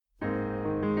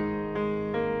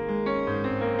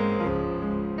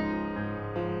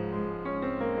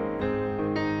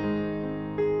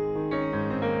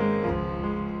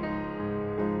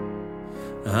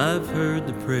I've heard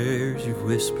the prayers you've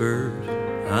whispered,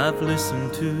 I've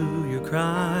listened to your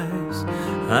cries,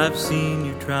 I've seen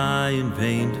you try in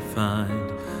vain to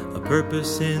find a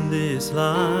purpose in this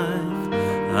life.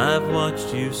 I've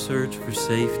watched you search for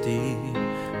safety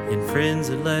in friends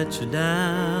that let you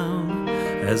down,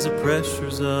 as the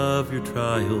pressures of your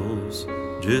trials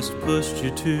just pushed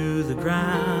you to the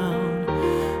ground.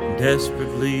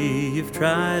 Desperately you've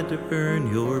tried to earn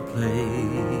your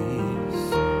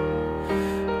place,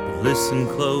 but listen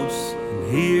close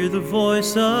and hear the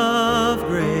voice of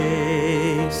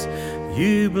grace.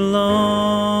 You belong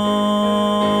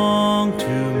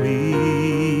to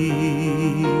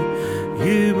me.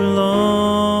 You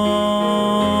belong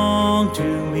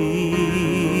to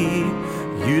me.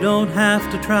 You don't have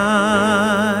to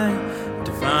try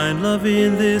to find love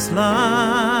in this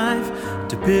life,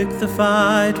 to pick the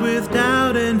fight with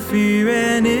doubt and fear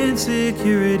and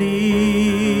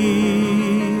insecurity.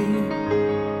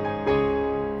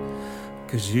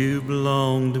 'Cause you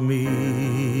belong to me.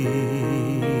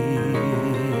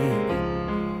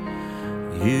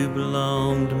 You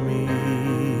belong to me.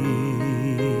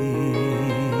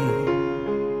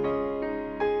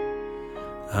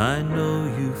 I know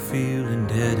you feel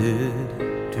indebted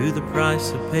to the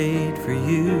price I paid for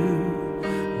you,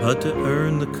 but to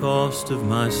earn the cost of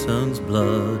my son's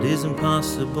blood is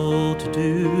impossible to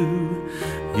do.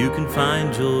 You can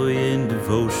find joy in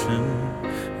devotion,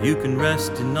 you can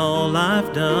rest in all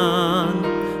I've done.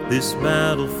 This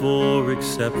battle for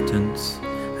acceptance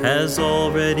has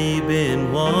already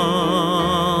been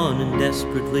won, and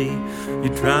desperately you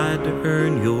tried to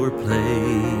earn your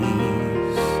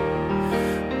place.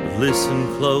 But listen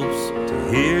close to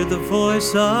hear the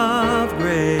voice of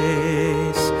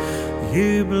grace.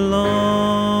 You belong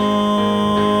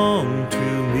to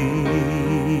me.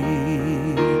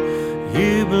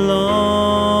 You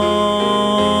belong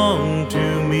to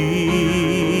me.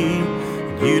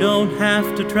 You don't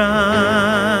have to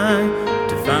try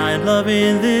to find love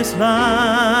in this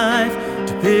life,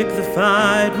 to pick the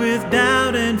fight with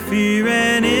doubt and fear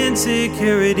and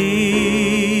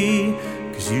insecurity.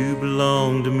 'Cause you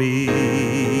belong to me.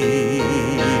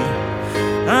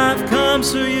 I've come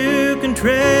so you can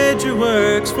trade your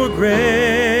works for grace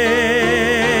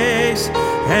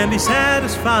and be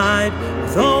satisfied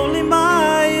with only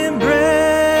my embrace.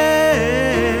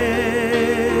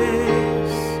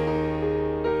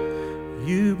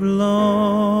 You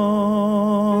belong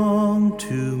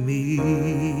to me.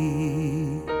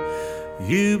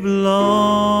 You belong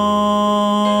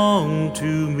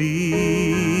to me.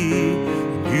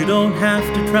 You don't have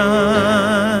to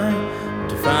try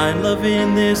to find love in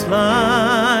this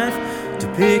life, to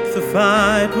pick the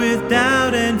fight with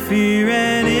doubt and fear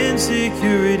and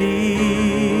insecurity.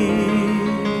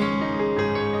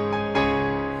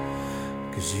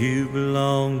 'Cause you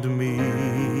belong to me.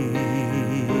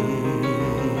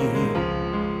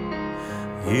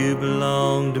 You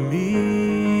belong to me.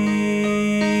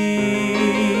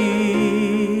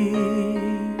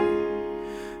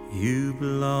 You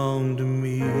belong to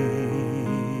me.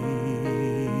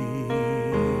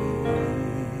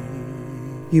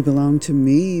 You Belong to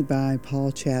Me by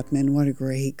Paul Chapman. What a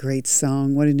great, great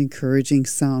song. What an encouraging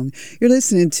song. You're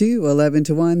listening to 11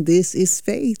 to 1. This is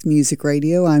Faith Music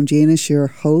Radio. I'm Janice, your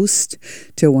host,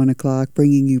 till 1 o'clock,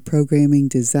 bringing you programming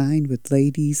designed with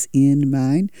ladies in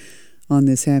mind. On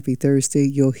this happy Thursday,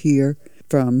 you'll hear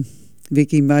from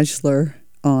Vicki Mushler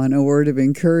on A Word of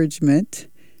Encouragement.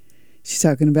 She's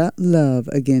talking about love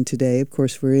again today. Of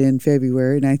course, we're in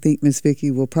February, and I think Miss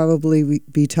Vicki will probably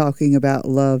be talking about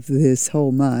love this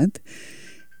whole month.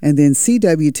 And then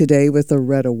CW Today with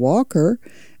Loretta Walker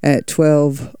at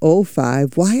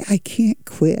 12:05. Why I Can't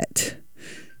Quit.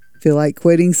 Feel like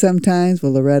quitting sometimes?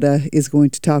 Well, Loretta is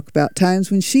going to talk about times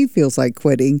when she feels like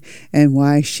quitting and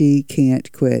why she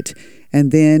can't quit.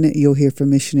 And then you'll hear from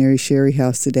missionary Sherry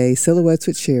House today, Silhouettes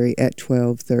with Sherry at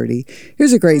 12:30.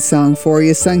 Here's a great song for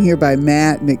you, sung here by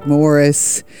Matt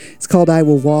McMorris. It's called I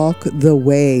Will Walk the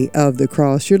Way of the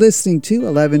Cross. You're listening to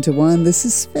 11 to 1. This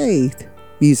is Faith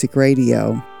Music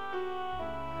Radio.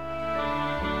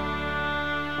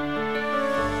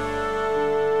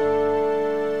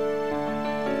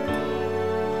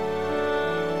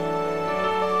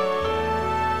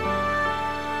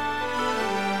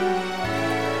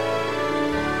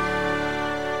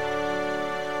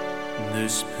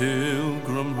 This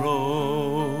pilgrim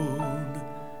road,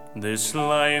 this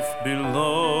life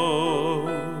below,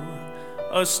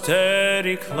 a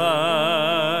steady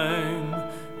climb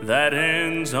that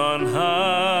ends on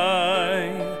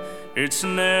high. It's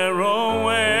narrow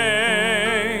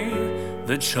way,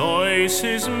 the choice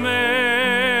is made.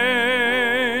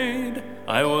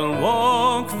 I will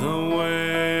walk the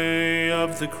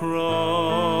the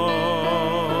cross.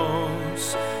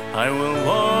 I will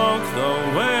walk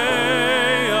the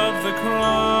way of the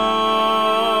cross,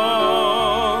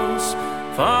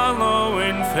 follow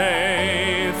in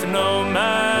faith no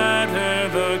matter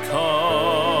the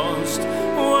cost.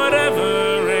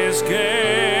 Whatever is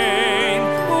gain,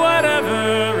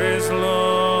 whatever is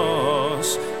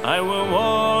loss, I will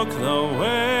walk the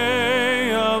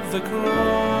way of the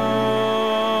cross.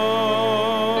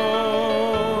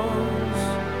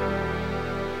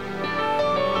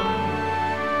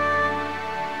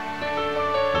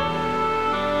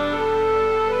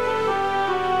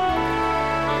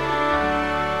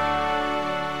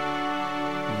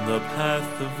 The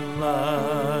path of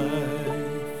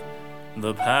life,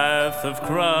 the path of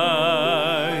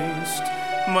Christ,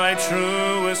 my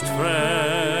truest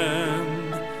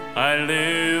friend, I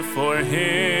live for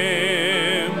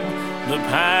Him. The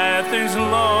path is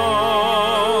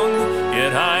long,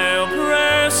 yet I'll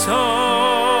press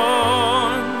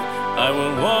on. I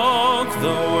will walk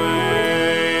the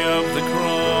way of the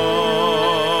cross.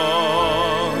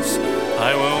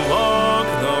 I will walk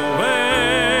the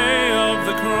way of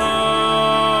the cross.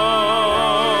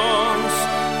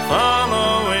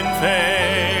 Follow in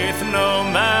faith no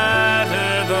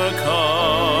matter the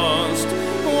cost.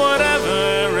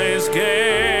 Whatever is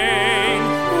gain,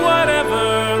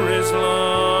 whatever is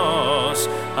loss,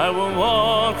 I will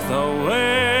walk the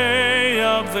way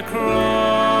of the cross.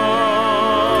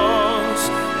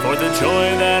 For the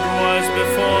joy that was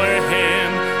before Him,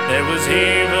 there was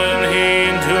evil He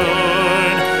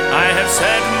endured. I have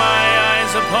set my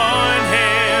eyes upon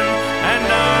Him, and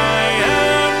I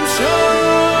am sure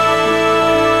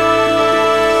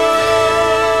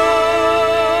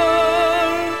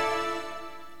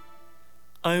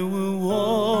I will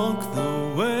walk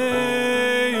the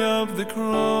way of the cross,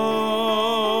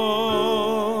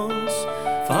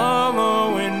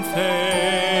 follow in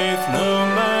faith no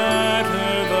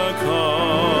matter the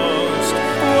cost.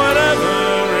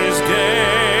 Whatever is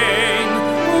gain,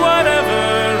 whatever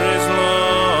is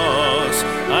loss,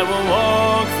 I will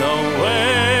walk the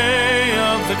way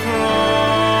of the cross.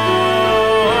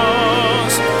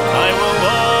 I will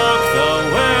walk the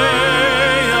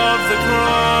way of the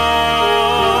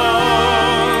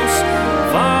cross,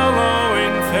 follow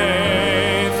in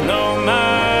faith no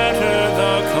matter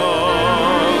the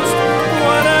cost.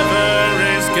 Whatever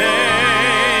is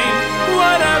gain,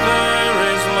 whatever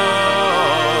is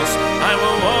loss, I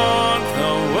will walk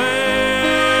the way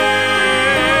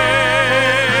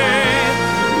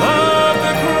of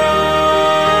the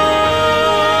cross,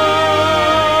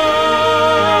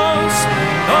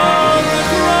 of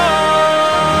the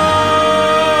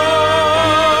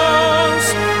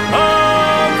cross,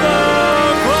 of the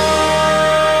cross.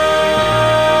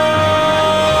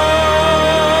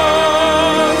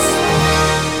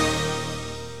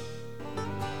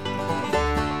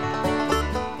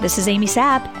 This is Amy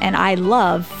Sapp, and I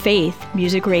love Faith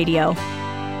Music Radio.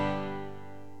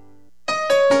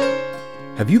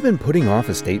 Have you been putting off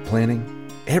estate planning?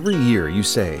 Every year you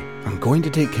say, I'm going to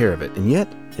take care of it, and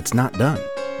yet it's not done.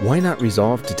 Why not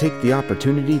resolve to take the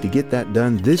opportunity to get that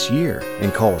done this year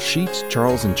and call Sheets,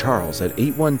 Charles & Charles at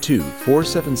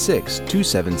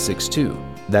 812-476-2762.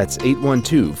 That's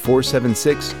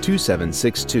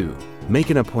 812-476-2762.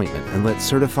 Make an appointment and let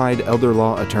certified elder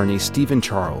law attorney Stephen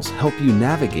Charles help you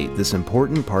navigate this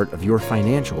important part of your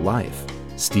financial life.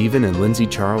 Stephen and Lindsay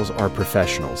Charles are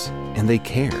professionals, and they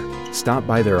care. Stop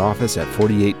by their office at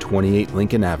 4828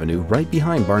 Lincoln Avenue, right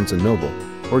behind Barnes & Noble,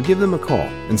 or give them a call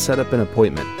and set up an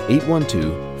appointment,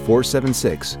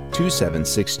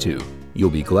 812-476-2762. You'll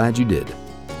be glad you did.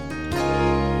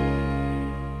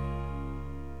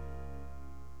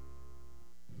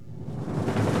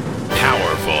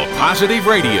 Powerful, positive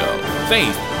radio.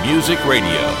 Faith Music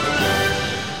Radio.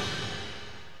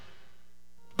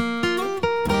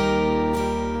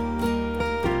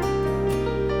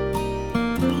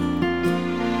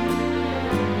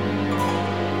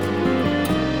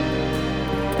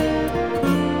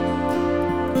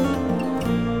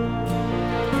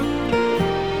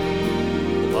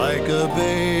 Like a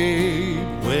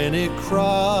babe when it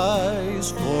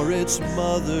cries for its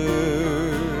mother,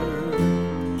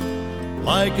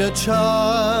 like a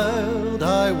child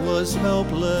I was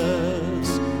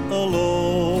helpless,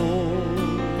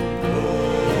 alone.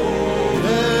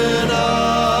 Then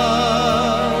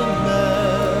I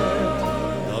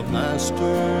met the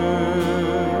Master.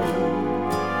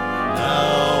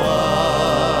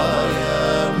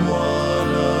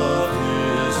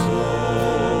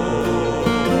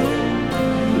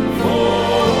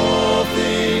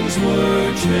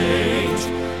 Changed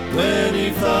when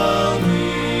He found me.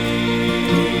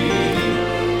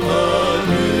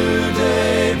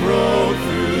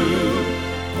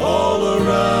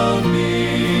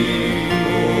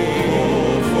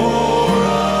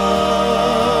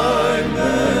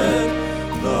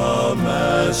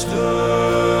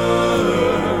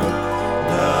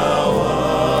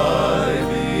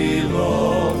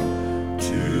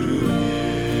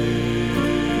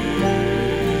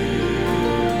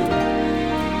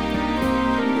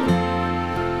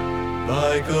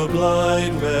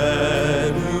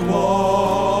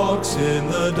 in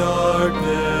the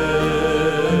darkness.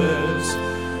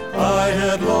 I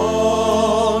had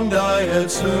longed, I had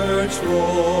searched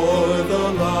for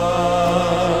the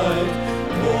light.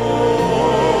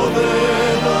 Oh,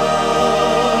 then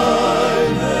I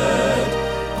met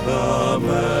the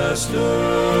Master.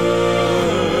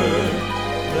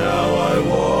 Now I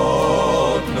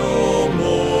walk no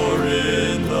more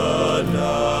in the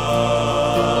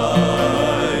night.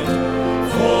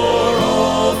 For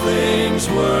all things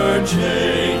were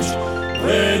changed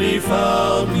when he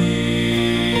found me.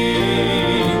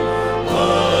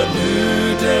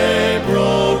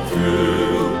 Broke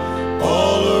through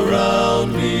all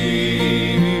around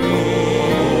me.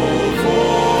 Oh,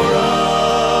 for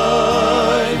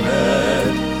I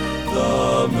met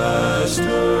the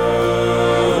Master.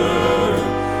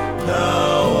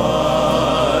 Now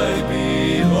I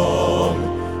belong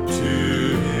to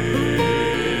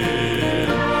him.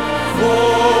 For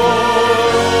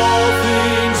all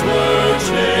things were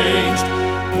changed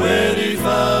when he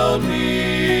found me.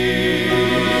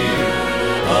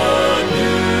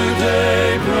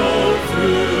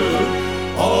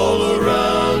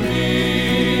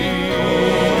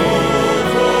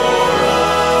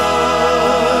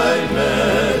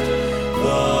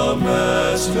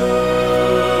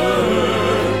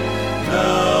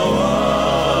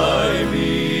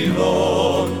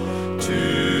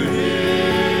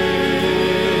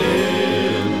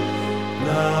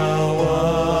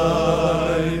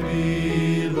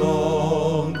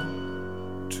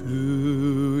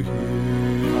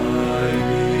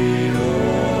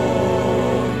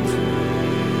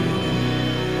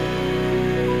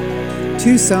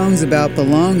 Two songs about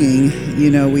belonging. You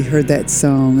know, we heard that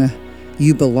song,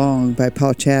 You Belong, by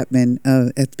Paul Chapman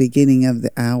at the beginning of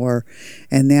the hour.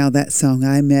 And now that song,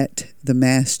 I Met the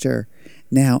Master.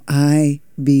 Now I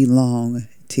belong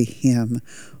to him.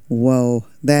 Whoa,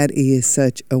 that is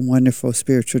such a wonderful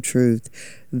spiritual truth,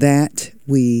 that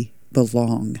we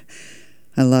belong.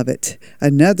 I love it.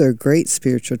 Another great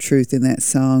spiritual truth in that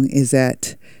song is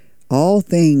that all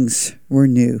things were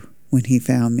new when he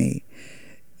found me.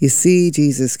 You see,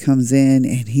 Jesus comes in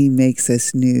and he makes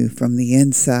us new from the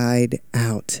inside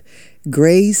out.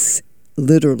 Grace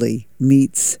literally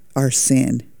meets our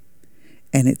sin,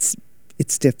 and it's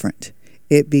different.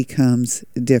 It becomes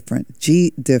different.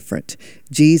 Different.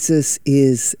 Jesus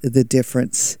is the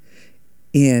difference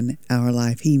in our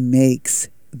life. He makes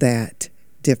that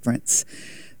difference.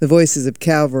 The Voices of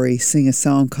Calvary sing a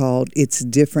song called It's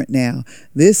Different Now.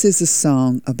 This is a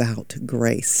song about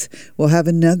grace. We'll have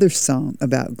another song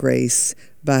about grace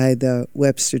by the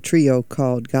Webster Trio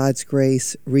called God's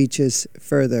Grace Reaches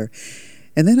Further.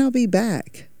 And then I'll be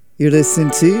back. You're listening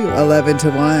to 11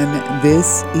 to 1.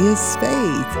 This is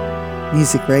Faith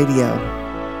Music Radio.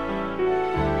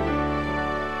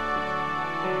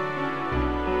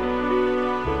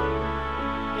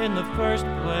 In the first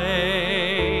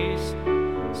place,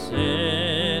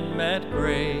 sin met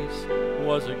grace,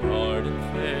 was a garden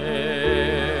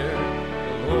fair.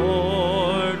 The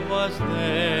Lord was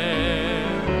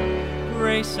there.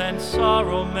 Grace and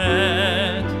sorrow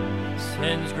met,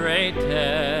 sin's great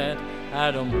debt.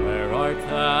 Adam, where art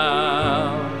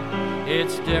thou?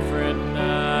 It's different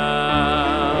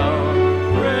now.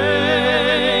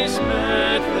 Grace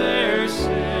met their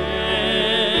sin.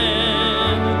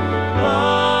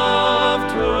 Love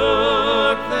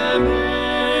took them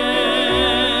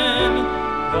in.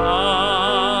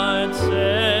 God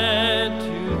said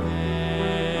to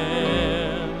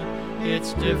them,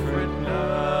 it's different now.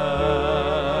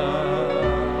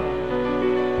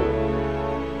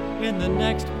 In the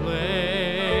next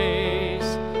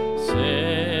place,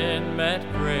 sin met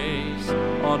grace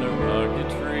on a rugged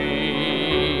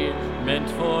tree, meant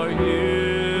for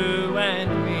you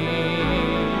and me.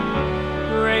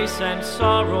 Grace and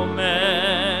sorrow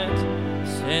met,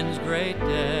 sin's great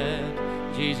debt.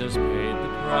 Jesus paid the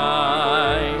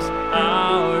price,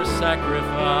 our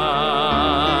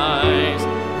sacrifice.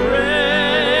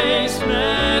 Grace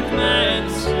met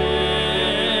man's sin.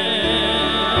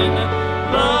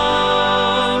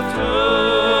 Love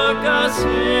took us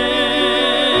in.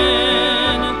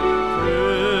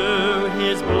 Through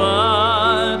his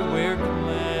blood we're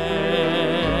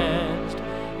cleansed.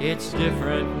 It's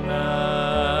different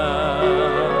now.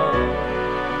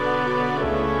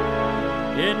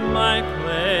 In my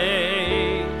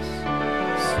place,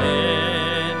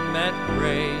 sin met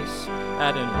grace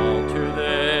at an altar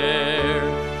there.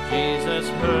 Jesus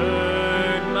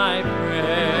heard my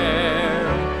prayer.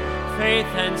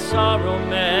 Faith and sorrow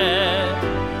met,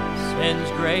 sin's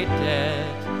great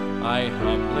debt. I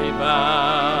humbly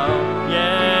bow.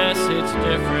 Yes, it's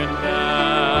different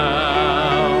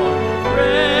now.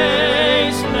 Praise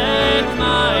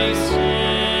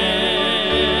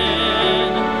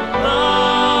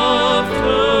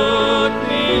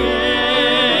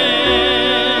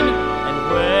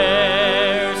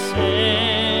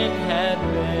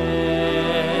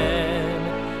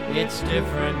it's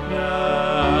different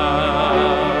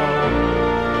now.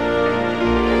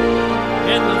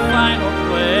 In the final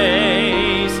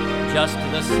place, just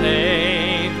the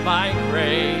saved by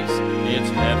grace, it's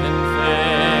heaven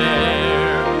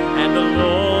fair, and the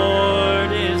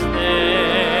Lord is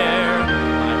there.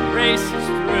 My race is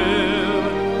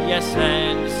through, yes,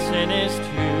 and sin is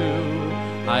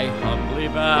too. I humbly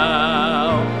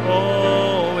bow,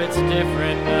 oh, it's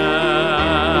different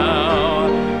now.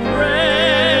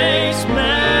 Grace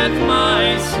met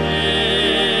my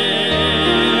sin,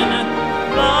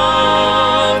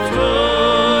 love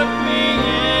took me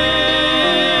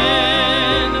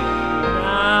in.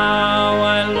 Now I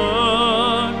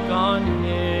look on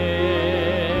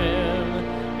Him,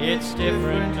 it's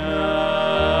different now.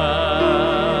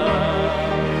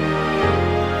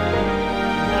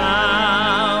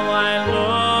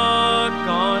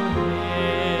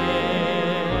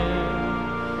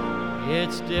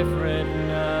 Different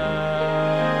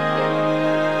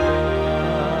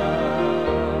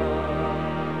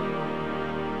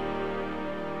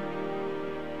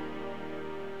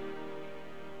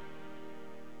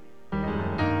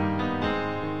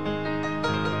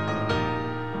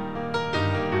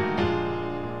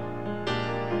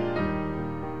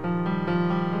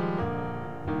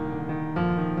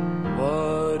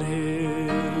What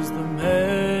is the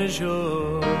measure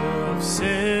of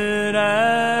sin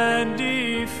and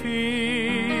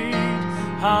defeat?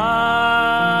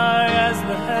 High as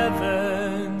the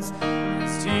heavens,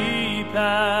 as deep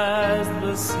as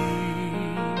the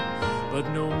sea. But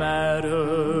no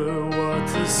matter what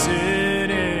the sin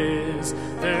is,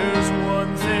 there's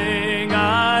one thing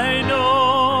I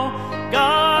know: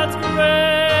 God's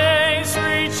grace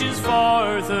reaches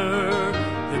farther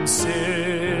than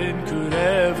sin could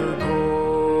ever go.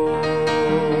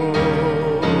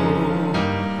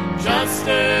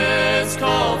 Justice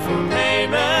called for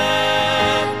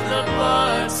payment, the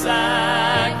blood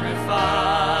sacrifice.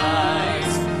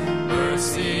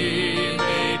 Mercy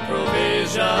made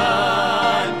provision,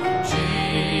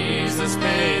 Jesus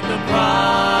paid the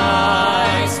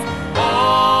price.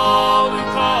 All who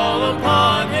call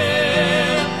upon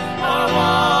Him are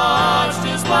washed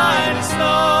as white as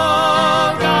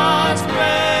snow. God's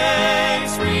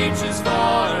grace reaches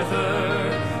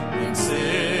farther than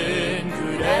sin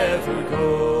could ever go.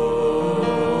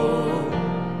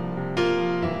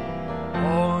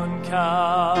 On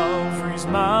Calvary's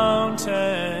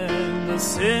mountain, the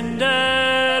sin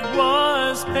debt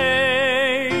was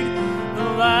paid. The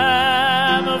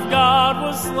Lamb of God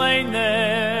was slain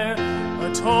there.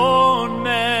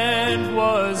 Atonement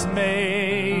was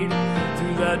made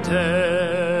through that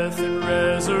death and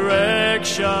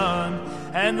resurrection,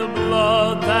 and the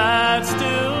blood that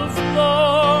still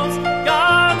flows.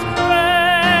 God's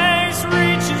grace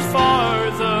reaches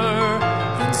farther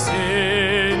than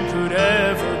sin could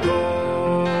ever go.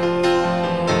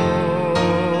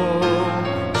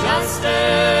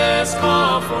 Justice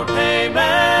called for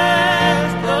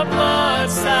payment, the blood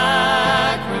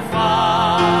sacrifice.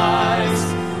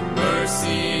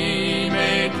 Mercy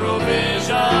made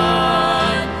provision,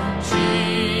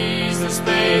 Jesus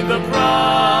paid the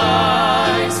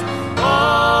price.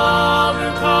 All who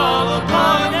call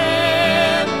upon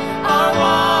Him are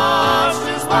washed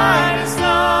as white as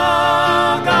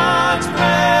snow. God's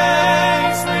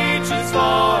grace reaches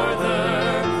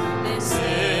farther than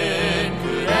sin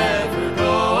could ever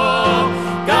go.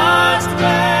 God's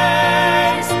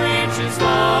grace reaches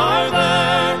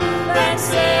farther than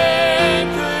sin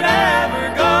could ever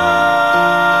go.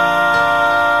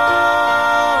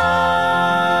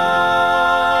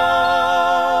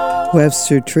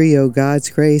 Webster Trio, God's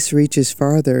grace reaches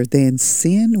farther than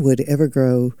sin would ever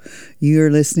grow. You're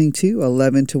listening to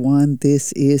 11 to 1.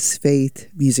 This is Faith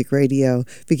Music Radio.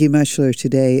 Vicki Mushler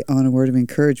today on A Word of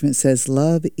Encouragement says,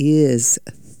 love is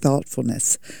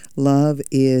thoughtfulness. Love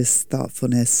is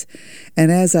thoughtfulness. And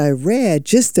as I read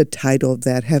just the title of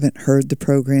that, haven't heard the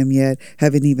program yet,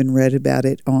 haven't even read about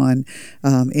it on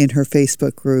in her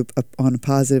Facebook group on a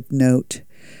positive note.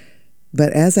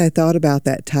 But as I thought about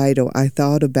that title, I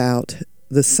thought about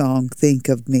the song Think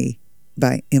of Me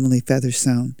by Emily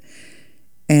Featherstone,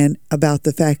 and about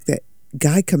the fact that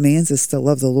God commands us to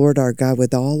love the Lord our God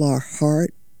with all our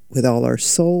heart, with all our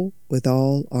soul, with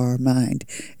all our mind.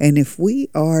 And if we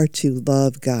are to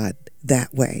love God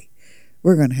that way,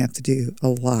 we're going to have to do a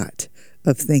lot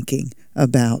of thinking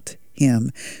about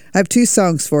Him. I have two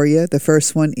songs for you. The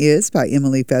first one is by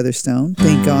Emily Featherstone,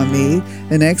 Think on Me.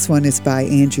 The next one is by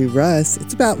Andrew Russ.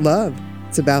 It's about love.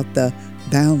 It's about the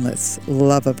boundless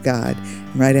love of God.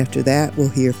 And right after that, we'll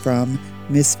hear from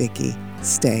Miss Vicki,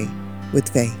 Stay with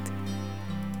Faith.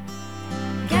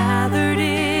 Gathered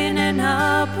in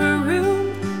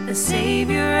the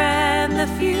Savior and the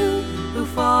few who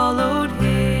followed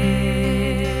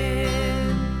him.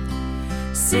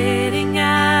 Sitting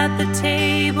at the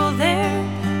table there,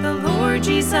 the Lord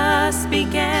Jesus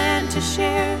began to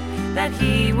share that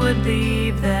he would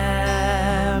leave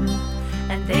them,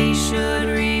 and they should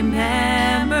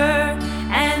remember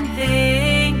and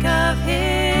think of him.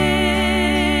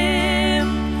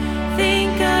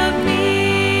 Think of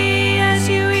me as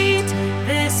you eat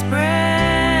this bread.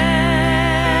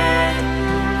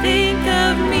 Think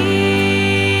of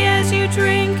me as you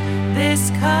drink this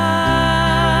cup.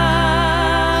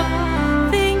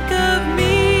 Think of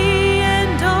me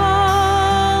and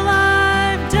all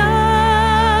I've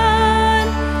done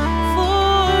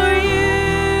for you.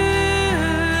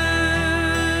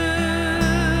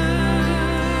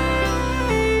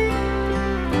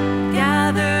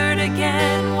 Gathered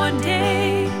again one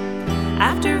day,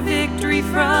 after victory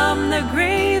from the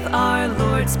grave, our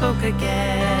Lord spoke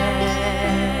again.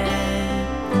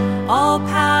 All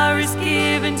power is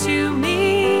given to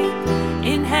me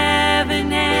in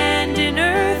heaven and in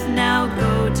earth. Now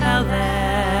go tell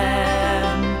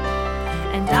them,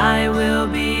 and I will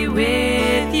be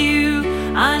with you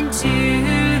unto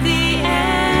the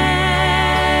end.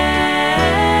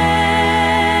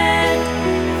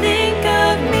 Think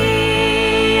of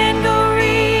me and go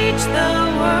reach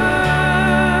the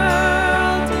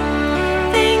world.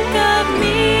 Think of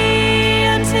me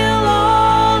until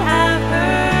all have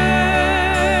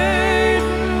heard.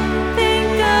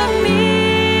 Think of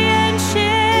me and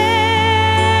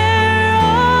share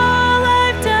all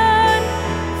I've done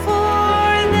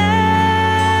for them.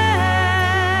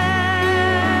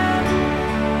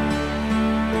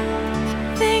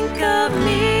 Think of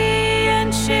me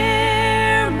and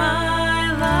share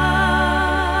my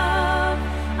love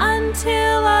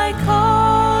until I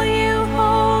call you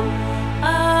home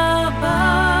above.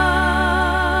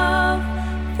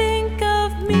 Think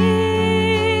of me,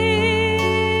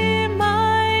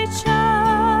 my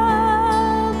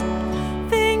child.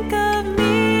 Think of me.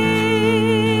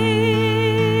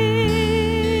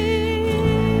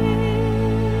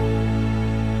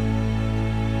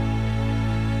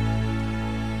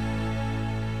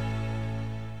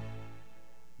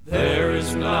 There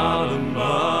is not a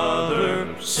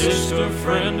mother, sister,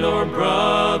 friend, or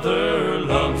brother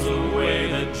loves the way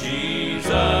that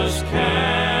Jesus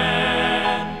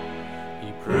can.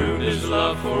 He proved his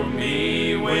love for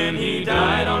me when he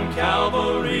died on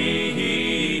Calvary.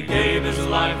 He gave his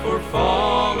life for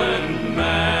fallen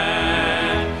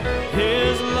man.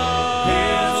 His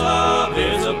love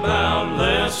is a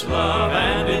boundless love,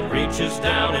 and it reaches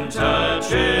down and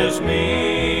touches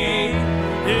me.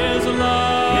 His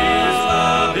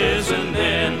love is an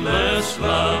endless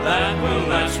love that will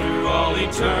last through all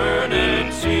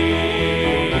eternity.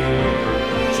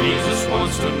 Jesus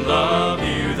wants to love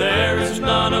you, there is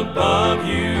none above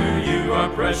you. You are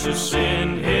precious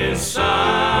in his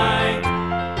sight.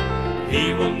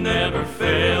 He will never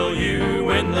fail you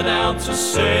when the doubts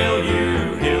assail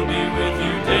you. He'll be with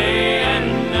you day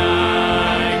and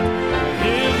night.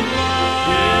 His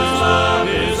love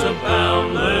is a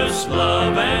boundless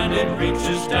love, and it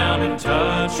reaches down and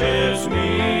touches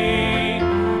me.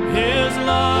 His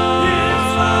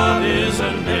love is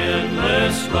an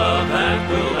endless love that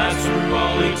will last through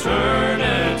all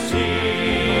eternity.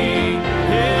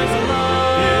 His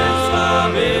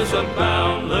love is a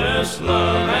boundless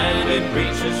love, and it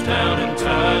reaches down and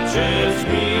touches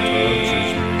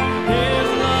me. His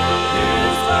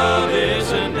love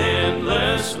is an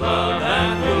endless love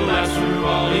that will last through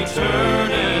all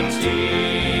eternity.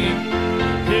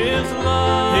 His love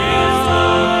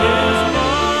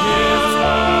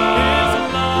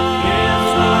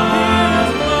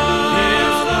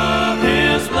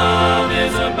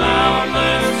is a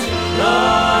boundless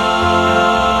love.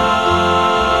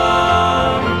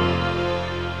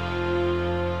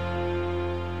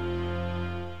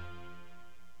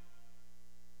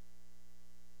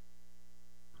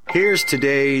 Here's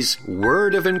today's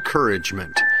word of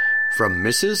encouragement from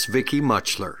Mrs. Vicky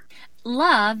Muchler.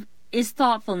 Love is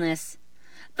thoughtfulness.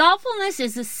 Thoughtfulness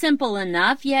is simple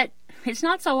enough, yet it's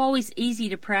not so always easy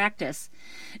to practice.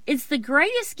 It's the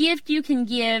greatest gift you can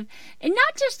give, and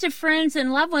not just to friends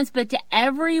and loved ones, but to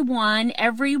everyone,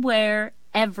 everywhere,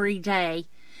 every day.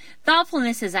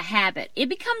 Thoughtfulness is a habit. It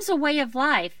becomes a way of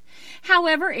life.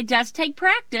 However, it does take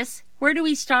practice. Where do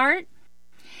we start?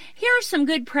 Here are some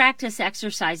good practice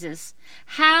exercises.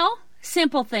 How?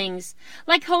 Simple things,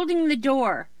 like holding the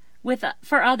door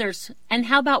for others, and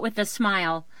how about with a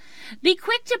smile? Be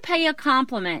quick to pay a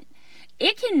compliment.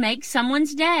 It can make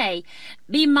someone's day.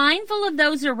 Be mindful of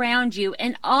those around you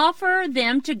and offer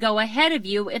them to go ahead of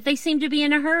you if they seem to be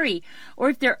in a hurry, or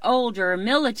if they're older or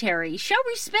military. Show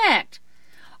respect.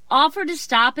 Offer to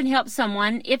stop and help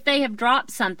someone if they have dropped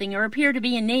something or appear to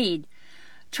be in need.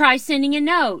 Try sending a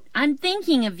note. I'm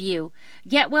thinking of you.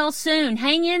 Get well soon.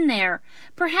 Hang in there.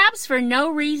 Perhaps for no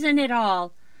reason at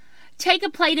all. Take a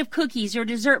plate of cookies or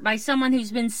dessert by someone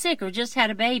who's been sick or just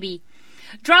had a baby.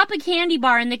 Drop a candy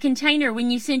bar in the container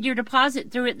when you send your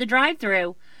deposit through at the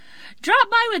drive-thru. Drop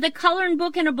by with a coloring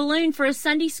book and a balloon for a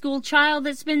Sunday school child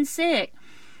that's been sick.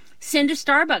 Send a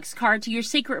Starbucks card to your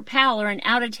secret pal or an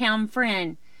out-of-town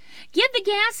friend. Give the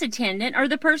gas attendant or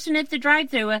the person at the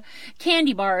drive-thru a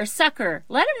candy bar or sucker.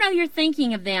 Let them know you're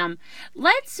thinking of them.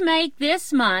 Let's make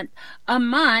this month a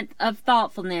month of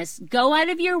thoughtfulness. Go out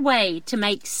of your way to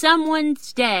make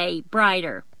someone's day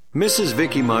brighter. Mrs.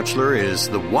 Vicki Muchler is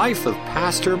the wife of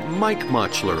Pastor Mike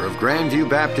Muchler of Grandview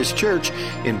Baptist Church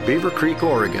in Beaver Creek,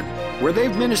 Oregon, where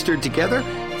they've ministered together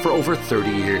for over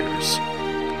 30 years.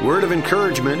 Word of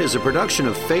Encouragement is a production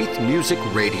of Faith Music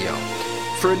Radio.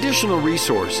 For additional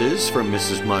resources from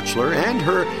Mrs. Muchler and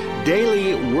her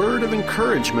daily Word of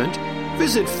Encouragement,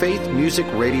 visit Faith Music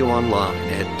Radio online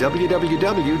at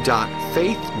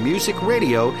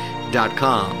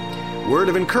www.faithmusicradio.com. Word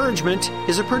of Encouragement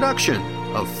is a production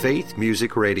of Faith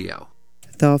Music Radio.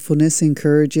 Thoughtfulness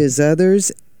encourages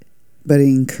others, but it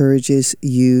encourages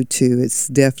you too. It's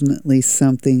definitely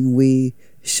something we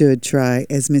should try,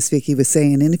 as Miss Vicki was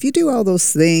saying. And if you do all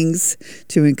those things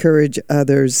to encourage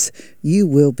others, you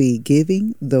will be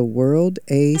giving the world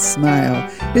a smile.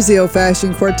 Here's the Old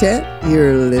Fashioned Quartet.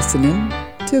 You're listening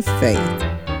to Faith.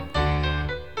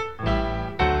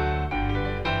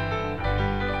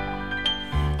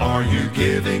 Are you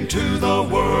giving to the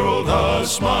world a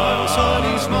smile,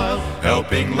 sunny smile,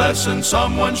 helping lessen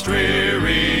someone's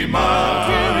dreary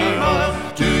mile?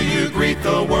 Do you greet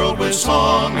the world with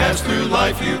song as through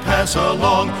life you pass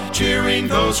along, cheering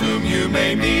those whom you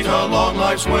may meet along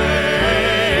life's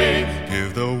way?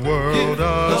 Give the world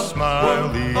a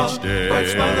smile each day, bright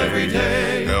smile every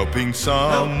day, helping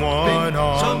someone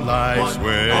on life's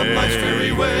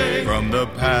way. From the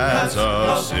paths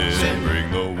of sin, bring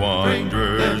the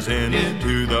wanderers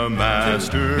into the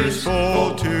Master's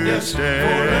fold to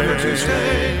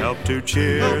stay. Help to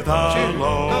cheer the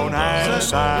lone and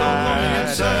sad.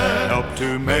 Help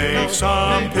to make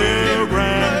some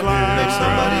pilgrim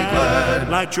glad.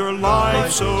 Let your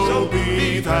life so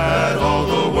be that all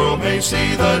the world may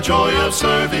see the joy of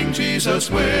serving Jesus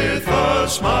with a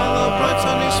smile, a bright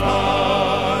sunny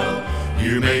smile.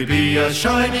 You may be a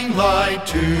shining light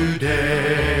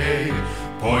today,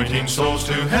 pointing souls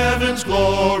to heaven's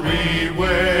glory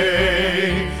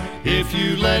way. If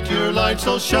you let your light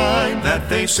so shine that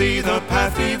they see the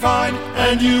path divine,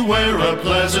 and you wear a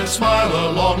pleasant smile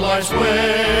along life's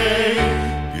way.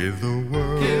 Give the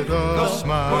world a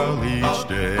smile each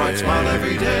day, bright smile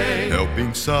every day,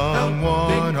 helping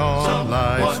someone on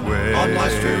life's way. On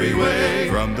life's dreary way.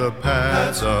 From the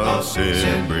paths of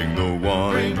sin, bring the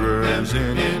wanderers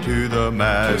into the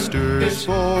Master's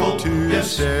fold to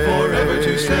stay, forever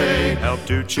to stay. Help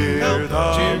to cheer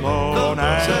the lone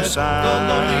and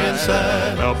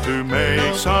sad. Help to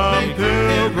make some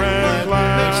pilgrim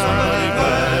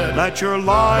glad. Let your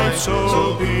life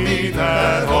so be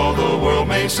that all the world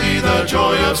may see the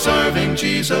joy of serving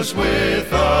Jesus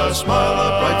with a smile,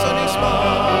 a bright sunny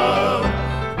smile.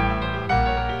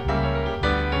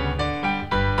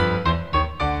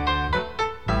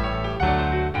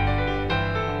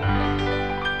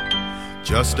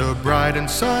 Just a bright and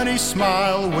sunny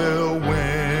smile will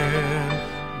win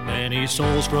many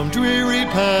souls from dreary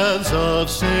paths of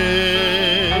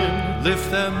sin.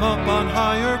 Lift them up on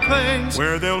higher plains,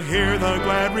 where they'll hear the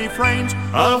glad refrains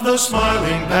of the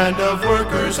smiling band of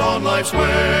workers on life's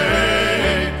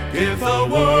way. Give the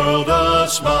world a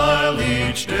smile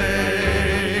each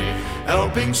day,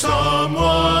 helping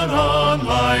someone on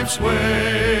life's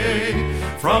way.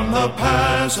 From the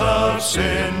paths of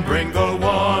sin, bring the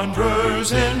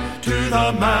wanderers in to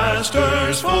the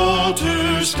Master's fold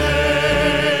to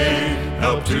stay.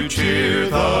 Help to cheer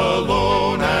the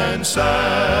lone and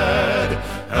sad.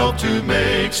 Help to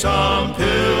make some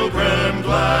pilgrim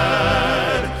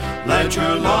glad. Let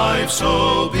your life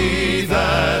so be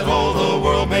that all the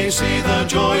world may see the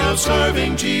joy of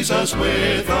serving Jesus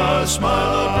with a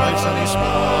smile, a bright sunny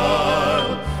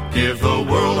smile. Give the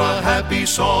world a happy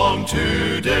song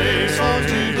today,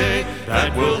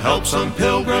 that will help some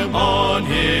pilgrim on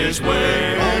his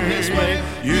way.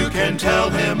 You can tell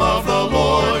him of the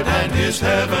Lord and his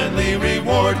heavenly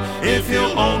reward if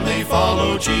you'll only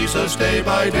follow Jesus day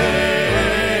by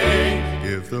day.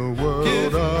 Give the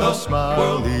world a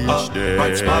smile each day.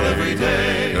 Bright smile every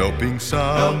day. Helping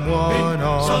someone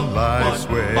on life's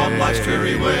way. On life's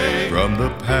dreary way. From the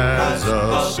paths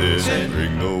of sin,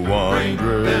 bring the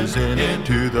wanderers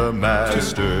into the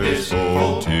Master's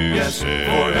fold to stay.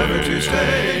 Forever to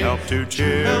stay. Help to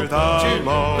cheer the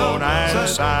lone and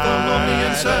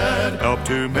sad. Help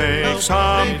to make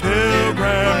some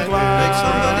pilgrim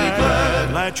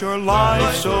glad. Let your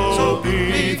life so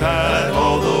be that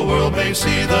all the world may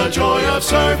see the joy of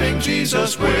serving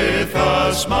Jesus with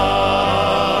a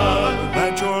smile.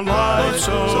 Let your life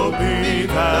so be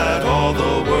that all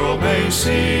the world may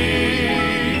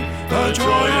see the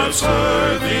joy of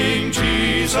serving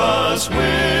Jesus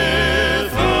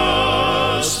with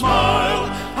a smile,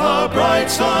 a bright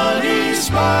sunny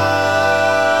smile.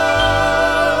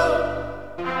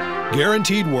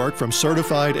 Guaranteed work from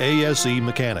certified ASE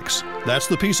mechanics. That's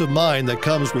the peace of mind that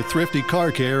comes with Thrifty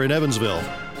Car Care in Evansville.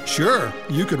 Sure,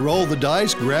 you could roll the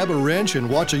dice, grab a wrench, and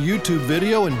watch a YouTube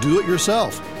video and do it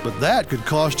yourself. But that could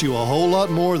cost you a whole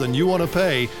lot more than you want to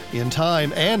pay in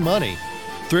time and money.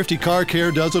 Thrifty Car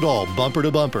Care does it all, bumper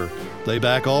to bumper. They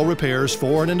back all repairs,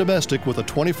 foreign and domestic, with a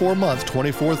 24-month,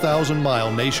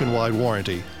 24,000-mile nationwide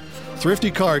warranty.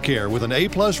 Thrifty Car Care with an A+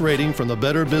 rating from the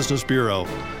Better Business Bureau.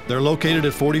 They're located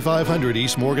at 4500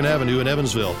 East Morgan Avenue in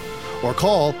Evansville. Or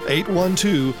call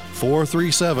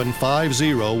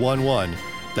 812-437-5011.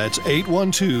 That's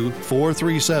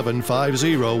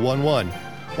 812-437-5011.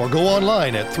 Or go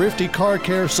online at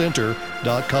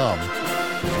thriftycarcarecenter.com.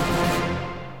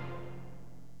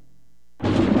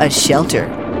 A shelter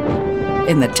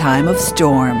in the time of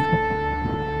storm.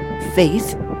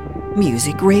 Faith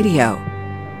Music Radio.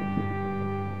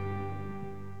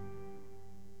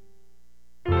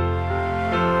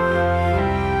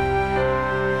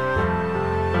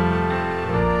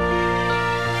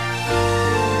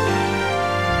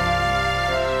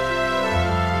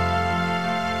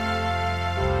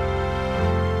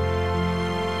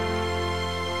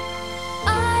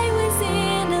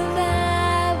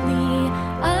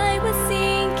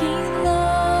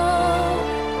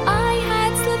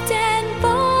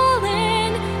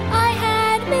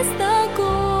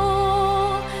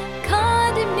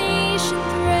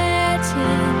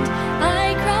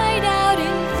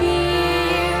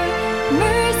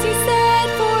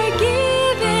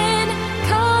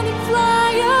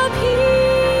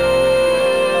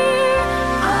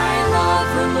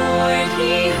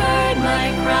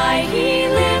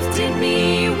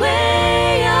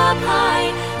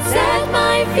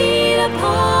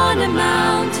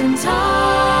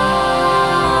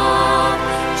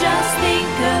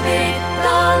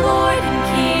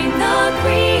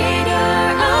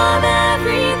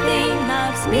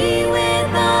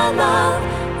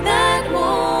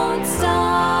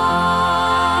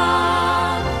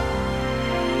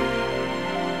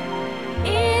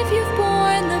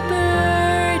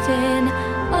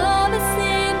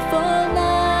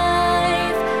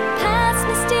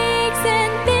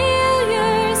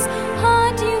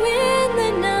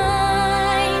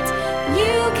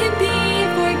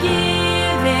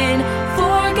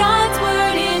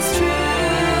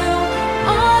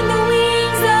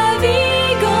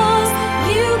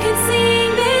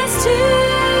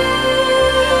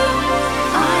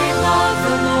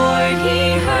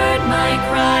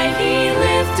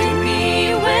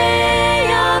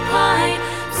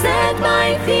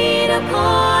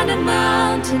 Upon a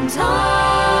mountain top.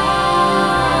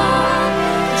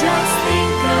 Just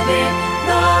think of it,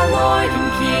 the Lord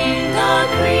and King, the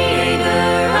Creator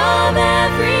of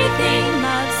everything,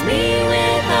 loves me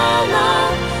with a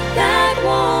love that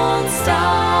won't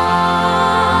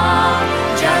stop.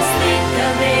 Just think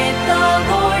of it, the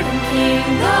Lord and King,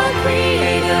 the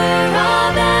Creator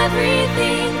of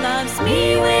everything, loves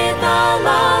me with a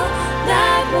love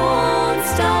that won't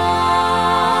stop.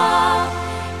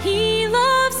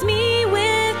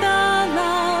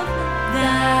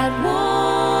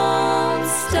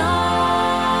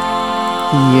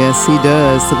 Yes, he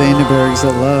does. The Vandenbergs,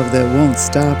 a love that won't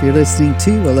stop. You're listening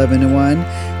to 11 to 1.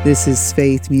 This is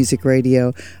Faith Music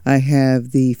Radio. I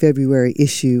have the February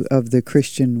issue of the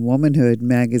Christian Womanhood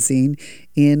magazine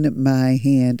in my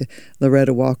hand.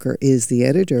 Loretta Walker is the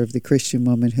editor of the Christian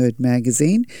Womanhood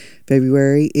magazine.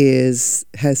 February has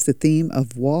the theme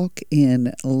of Walk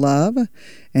in Love,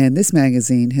 and this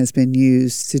magazine has been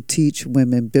used to teach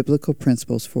women biblical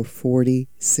principles for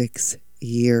 46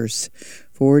 years.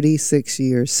 46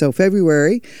 years. So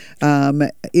February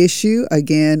issue,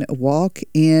 again, Walk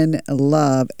in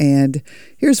Love. And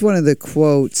here's one of the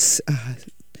quotes.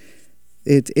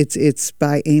 It's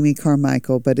by Amy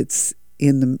Carmichael, but it's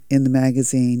in the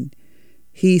magazine.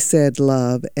 He said,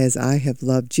 love as I have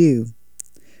loved you.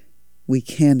 We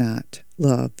cannot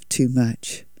love too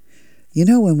much. You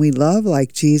know, when we love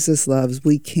like Jesus loves,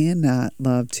 we cannot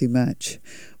love too much.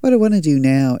 What I want to do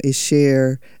now is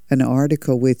share an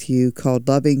article with you called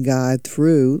Loving God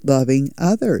Through Loving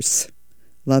Others.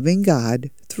 Loving God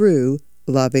Through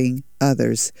Loving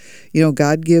Others. You know,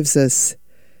 God gives us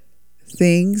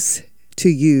things to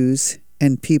use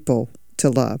and people to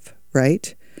love,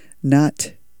 right?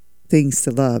 Not things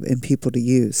to love and people to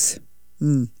use.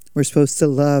 We're supposed to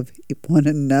love one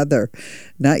another,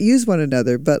 not use one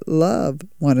another, but love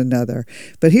one another.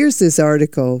 But here's this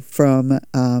article from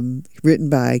written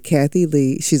by Kathy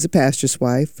Lee. She's a pastor's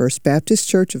wife, First Baptist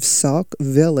Church of Sauk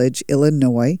Village,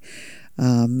 Illinois,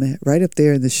 right up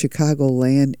there in the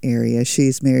Chicagoland area.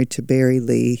 She's married to Barry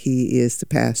Lee. He is the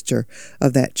pastor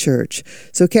of that church.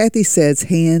 So Kathy says,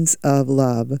 hands of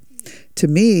love. To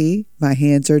me, my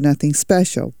hands are nothing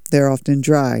special. They're often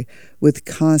dry, with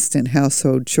constant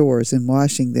household chores and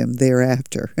washing them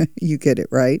thereafter. You get it,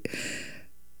 right?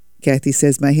 Kathy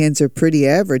says, my hands are pretty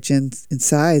average in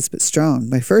size, but strong.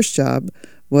 My first job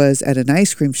was at an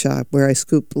ice cream shop where I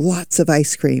scooped lots of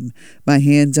ice cream. My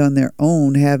hands on their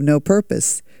own have no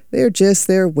purpose. They're just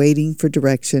there waiting for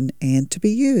direction and to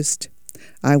be used.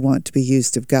 I want to be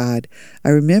used of God. I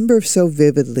remember so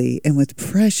vividly and with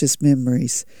precious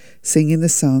memories singing the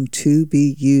song To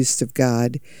Be Used of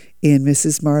God in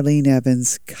Mrs. Marlene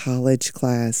Evans' college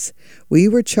class. We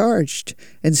were charged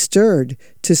and stirred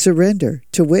to surrender,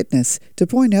 to witness, to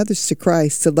point others to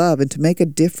Christ, to love, and to make a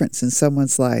difference in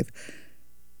someone's life.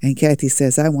 And Kathy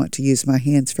says, I want to use my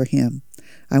hands for Him.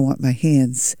 I want my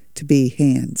hands to be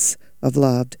hands of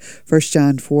loved. 1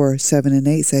 John 4, 7 and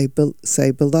 8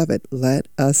 say, Beloved, let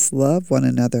us love one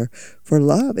another, for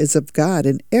love is of God,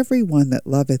 and every one that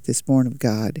loveth is born of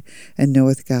God, and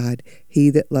knoweth God. He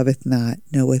that loveth not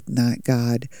knoweth not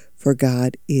God, for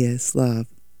God is love.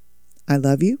 I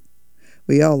love you.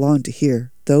 We all long to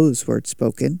hear those words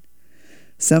spoken.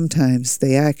 Sometimes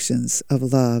the actions of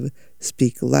love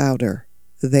speak louder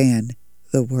than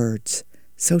the words.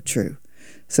 So true.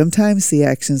 Sometimes the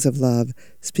actions of love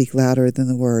speak louder than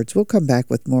the words. We'll come back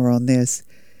with more on this.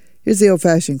 Here's the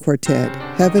Old-Fashioned Quartet,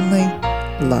 Heavenly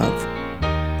Love.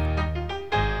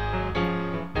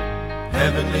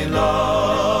 Heavenly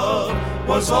love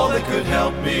was all that could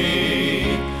help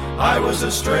me. I was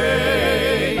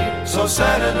astray, so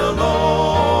sad and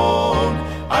alone.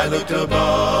 I looked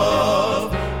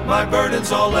above, my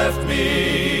burdens all left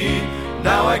me.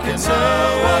 Now I can say,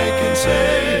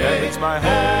 heaven's my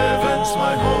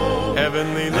home,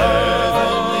 heavenly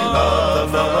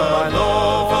love, the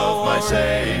love of my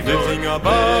Savior, lifting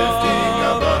above,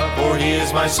 for He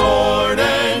is my sword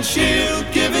and shield,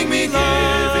 giving me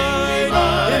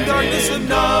light, in darkness of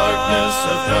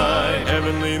night,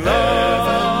 heavenly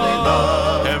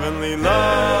love, heavenly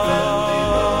love.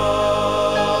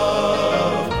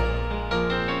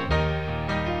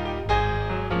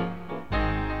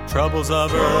 Troubles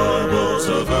of earth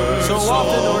so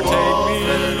often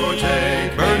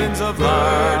o'ertake me, burdens of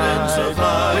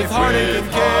life, with heartache and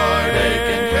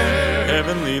care.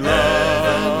 Heavenly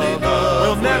love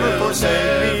will never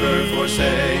forsake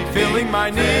me, filling my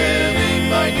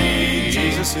need.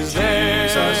 Jesus is there.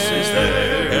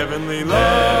 Heavenly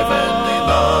love,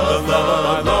 the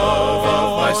love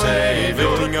of my Savior,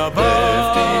 lifting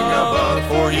above,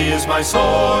 for He is my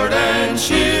sword and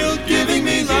shield, giving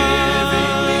me light.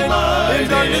 In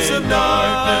darkness of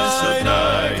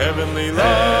night, heavenly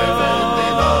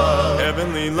love,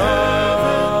 heavenly love.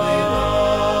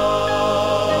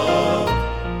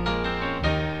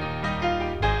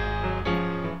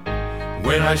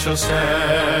 When I shall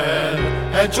stand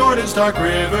at Jordan's dark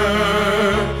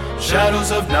river,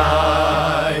 shadows of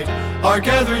night are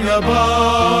gathering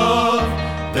above.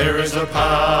 There is a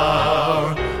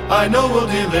power I know will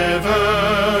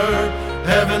deliver.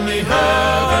 Heavenly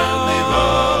love,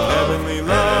 heavenly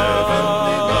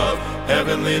love,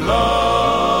 heavenly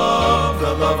love,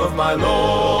 the love of my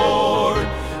Lord,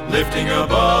 lifting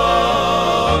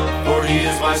above, for He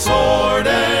is my sword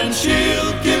and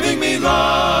shield, giving me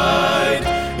light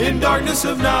in darkness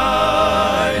of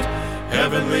night.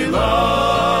 Heavenly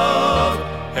love,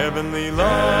 heavenly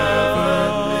love,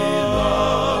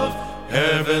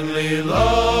 heavenly love, heavenly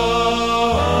love,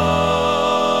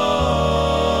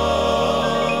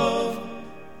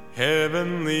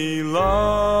 heavenly love.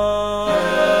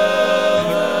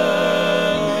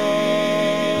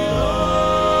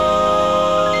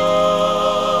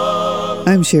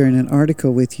 I'm sharing an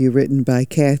article with you written by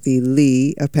Kathy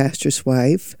Lee, a pastor's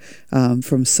wife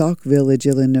from Sauk Village,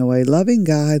 Illinois, loving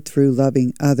God through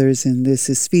loving others, and this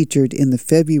is featured in the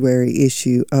February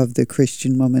issue of the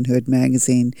Christian Womanhood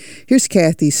magazine. Here's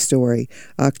Kathy's story.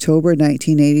 October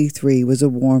 1983 was a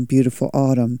warm, beautiful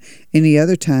autumn. Any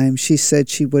other time, she said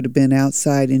she would have been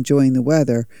outside enjoying the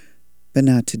weather, but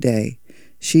not today.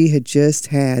 She had just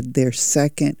had their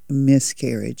second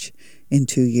miscarriage in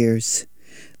 2 years.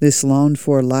 This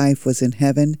longed-for life was in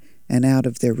heaven and out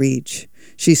of their reach.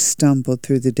 She stumbled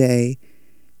through the day,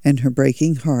 and her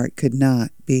breaking heart could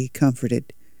not be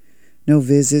comforted. No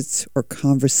visits or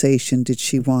conversation did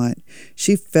she want.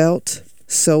 She felt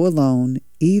so alone,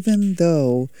 even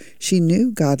though she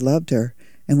knew God loved her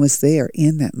and was there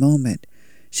in that moment.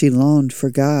 She longed for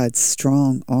God's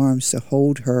strong arms to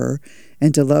hold her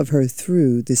and to love her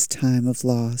through this time of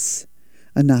loss.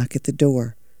 A knock at the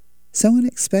door, so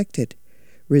unexpected,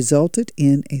 resulted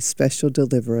in a special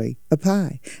delivery, a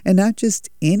pie, and not just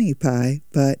any pie,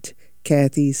 but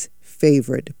Kathy's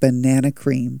favorite, banana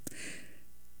cream.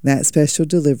 That special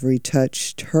delivery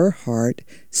touched her heart,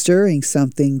 stirring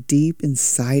something deep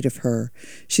inside of her.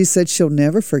 She said she'll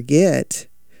never forget.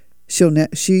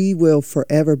 She will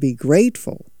forever be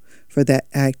grateful for that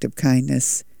act of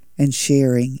kindness and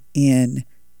sharing in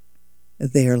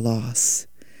their loss.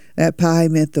 That pie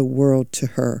meant the world to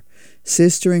her.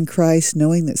 Sister in Christ,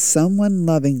 knowing that someone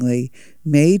lovingly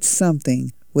made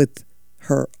something with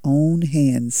her own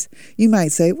hands. You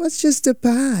might say, well, it's just a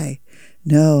pie.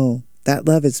 No, that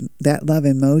love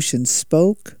emotion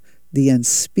spoke the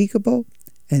unspeakable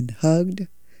and hugged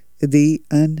the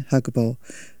unhuggable.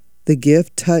 The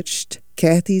gift touched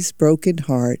Kathy's broken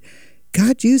heart.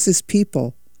 God uses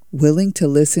people willing to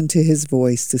listen to his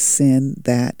voice to send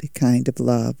that kind of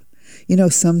love. You know,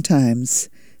 sometimes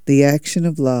the action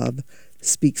of love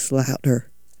speaks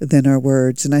louder than our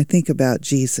words. And I think about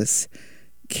Jesus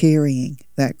carrying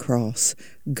that cross,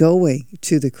 going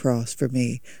to the cross for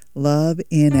me. Love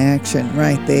in action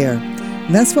right there.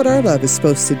 And that's what our love is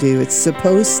supposed to do. It's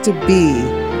supposed to be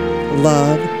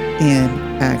love in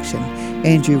action.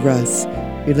 Andrew Russ,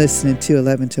 you're listening to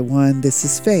 11 to 1. This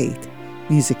is Faith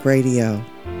Music Radio.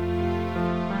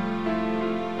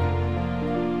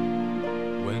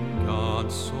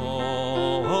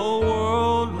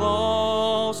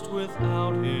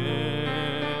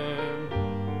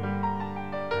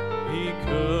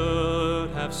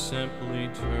 Simply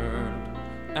turned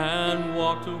and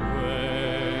walked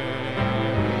away,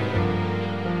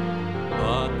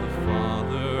 but the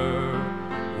Father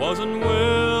wasn't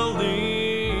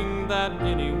willing that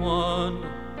anyone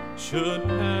should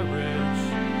perish,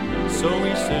 so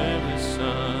he sent his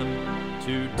Son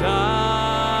to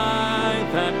die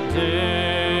that day.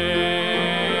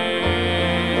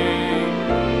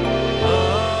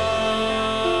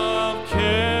 Love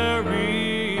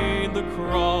carried the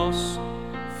cross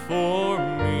for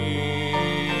me.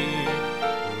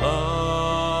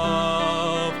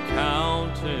 Love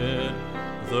counted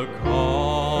the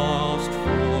cost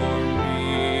for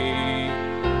me.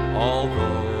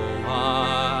 Although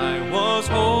I was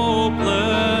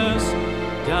hopeless,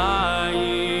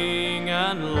 dying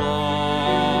and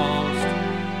lost,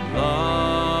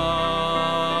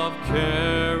 love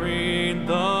carried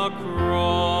the cross.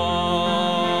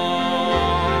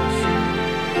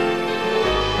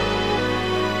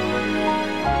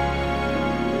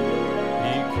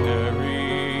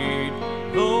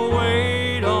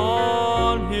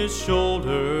 Shoulders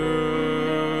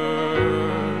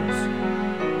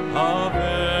of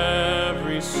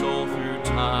every soul through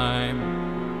time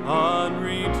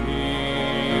unredeemed,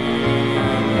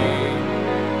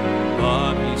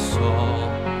 but he saw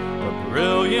the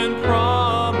brilliant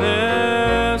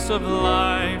promise of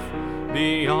life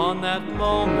beyond that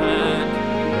moment,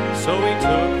 so he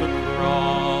took the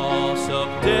cross of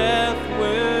death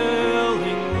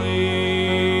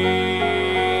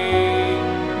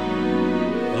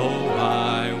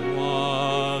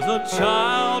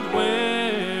child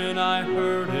when I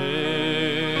heard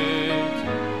it,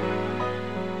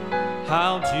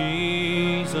 how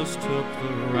Jesus took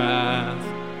the wrath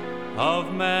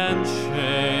of man's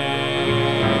shame.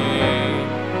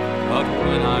 But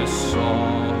when I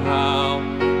saw how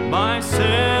my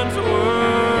sins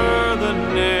were the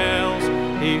nails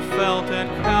he felt at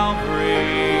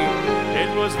Calvary, it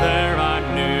was there I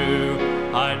knew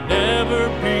I'd never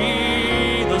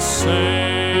be the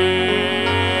same.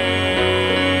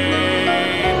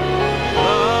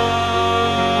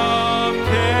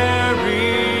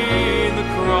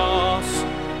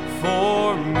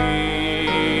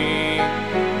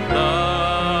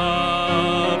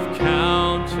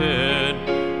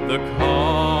 The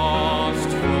cost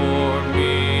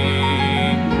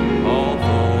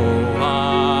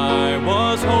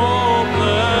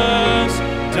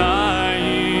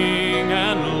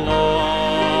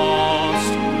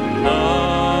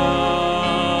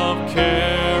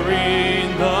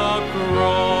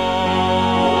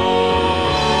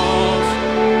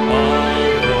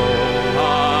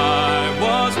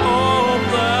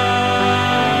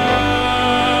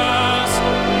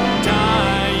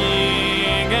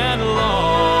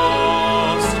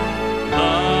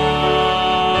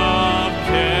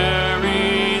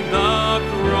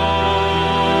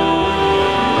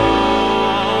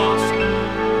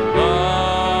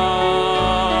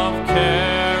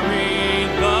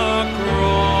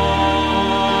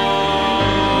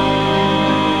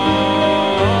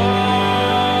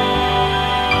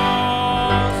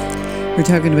We're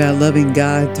talking about loving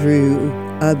God through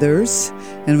others,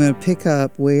 and I'm going to pick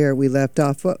up where we left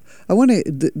off. I want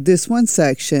to, this one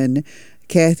section,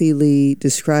 Kathy Lee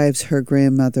describes her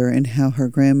grandmother and how her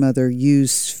grandmother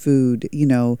used food,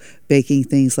 baking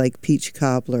things like peach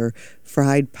cobbler,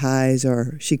 fried pies,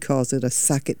 or she calls it a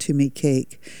sock-it-to-me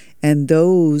cake. And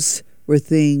those were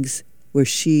things where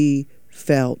she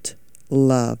felt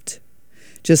loved.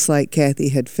 Just like Kathy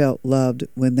had felt loved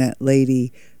when that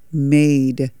lady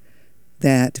made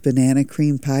that banana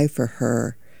cream pie for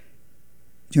her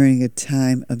during a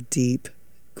time of deep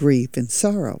grief and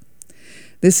sorrow.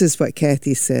 This is what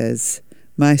Kathy says,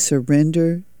 my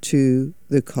surrender to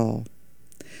the call.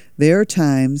 There are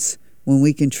times when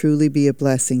we can truly be a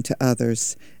blessing to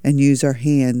others and use our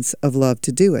hands of love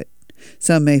to do it.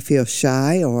 Some may feel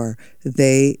shy or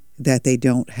that they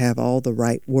don't have all the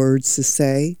right words to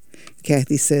say.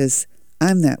 Kathy says,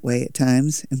 I'm that way at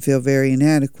times and feel very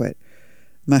inadequate.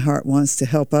 My heart wants to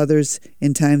help others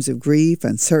in times of grief,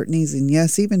 uncertainties, and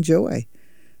yes, even joy.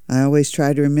 I always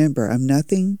try to remember I'm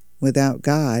nothing without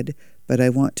God, but I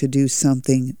want to do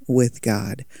something with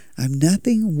God. I'm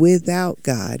nothing without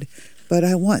God, but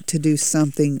I want to do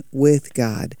something with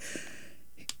God.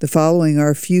 The following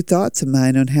are a few thoughts of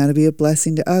mine on how to be a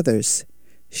blessing to others.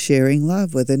 Sharing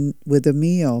love with a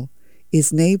meal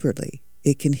is neighborly.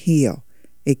 It can heal.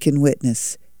 It can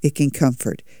witness. It can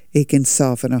comfort. It can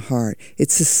soften a heart.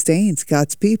 It sustains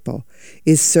God's people.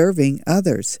 Is serving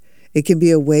others. It can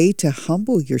be a way to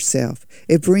humble yourself.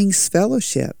 It brings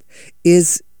fellowship.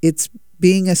 It's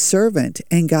being a servant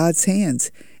in God's hands,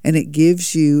 and it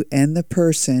gives you and the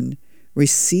person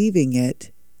receiving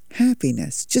it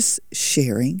happiness, just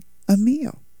sharing a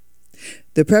meal.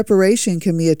 The preparation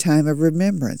can be a time of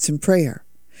remembrance and prayer.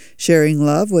 Sharing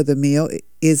love with a meal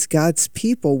is God's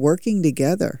people working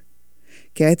together.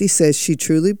 Kathy says she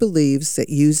truly believes that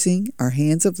using our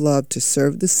hands of love to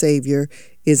serve the Savior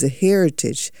is a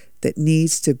heritage that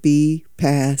needs to be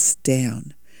passed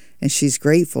down. And she's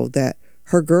grateful that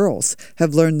her girls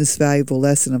have learned this valuable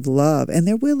lesson of love, and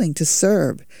they're willing to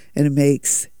serve, and it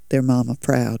makes their mama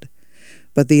proud.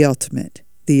 But the ultimate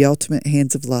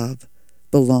hands of love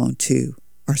belong to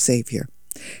our Savior.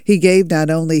 He gave not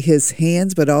only his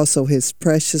hands, but also his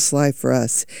precious life for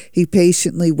us. He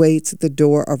patiently waits at the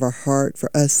door of our heart for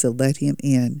us to let him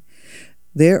in.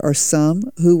 There are some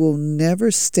who will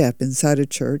never step inside a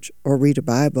church or read a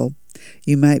Bible.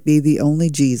 You might be the only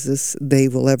Jesus they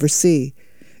will ever see.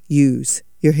 Use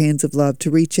your hands of love to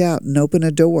reach out and open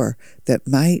a door that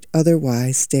might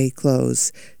otherwise stay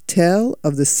closed. Tell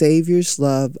of the Savior's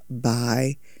love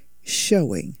by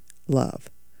showing love.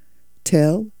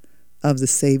 Tell of the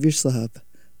Savior's love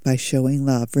by showing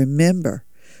love. Remember,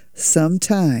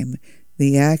 sometime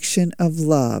the action of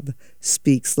love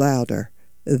speaks louder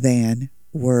than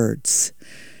words.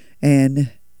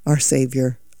 And our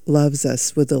Savior loves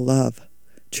us with a love,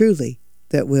 truly,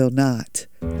 that will not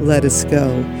let us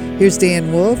go. Here's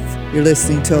Dan Wolf. You're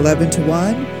listening to 11 to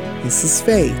 1. This is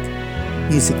Faith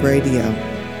Music Radio.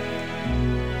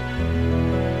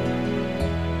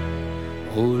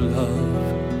 Oh, love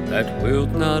that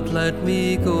wilt not let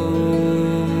me go,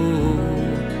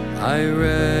 I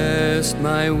rest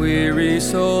my weary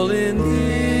soul in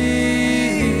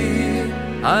thee.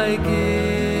 I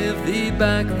give thee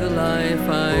back the life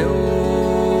I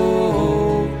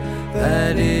owe,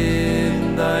 that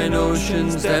in thine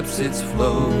ocean's depths its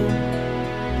flow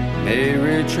may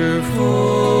richer,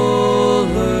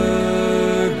 fuller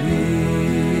be.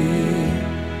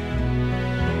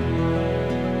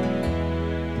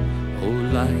 O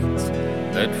light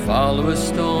that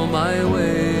followest on my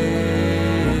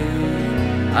way,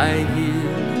 I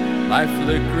yield my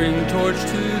flickering torch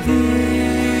to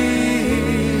thee.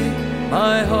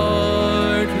 My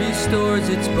heart restores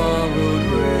its borrowed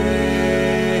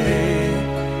ray,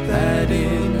 that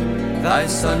in thy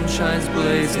sunshine's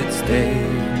blaze its day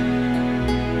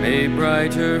may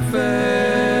brighter,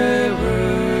 fairer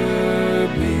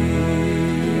be.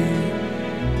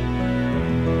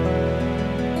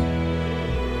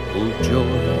 O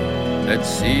joy that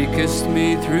seekest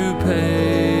me through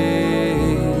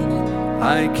pain,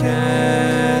 I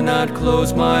cannot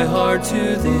close my heart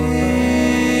to thee.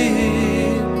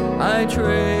 I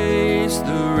trace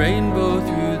the rainbow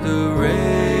through the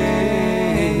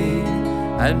rain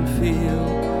and feel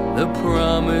the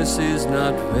promise is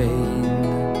not vain,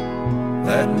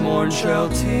 that morn shall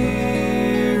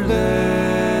tearless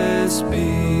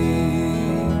be.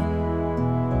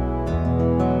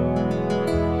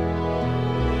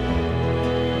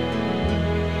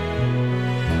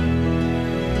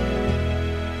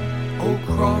 O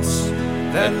cross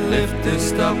that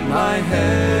liftest up my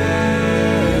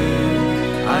head,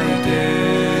 I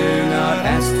dare not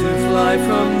ask to fly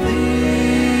from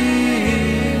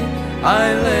thee.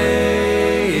 I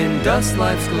lay in dust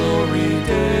life's glory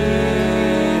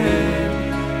dead,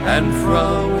 and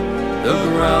from the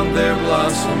ground there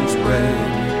blossoms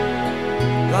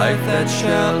red, life that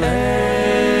shall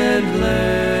endless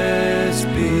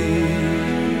be,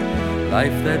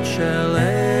 life that shall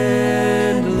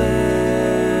endless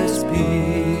be,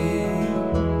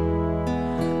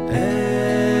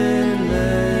 endless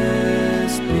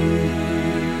be,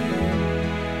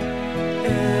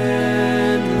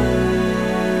 endless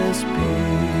be.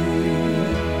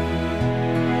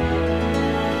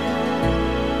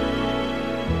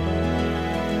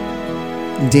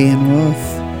 Dan Wolf.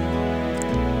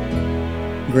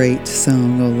 Great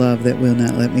song, Oh Love That Will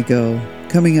Not Let Me Go.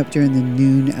 Coming up during the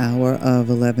noon hour of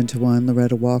 11 to 1,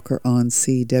 Loretta Walker on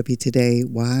CW Today,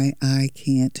 Why I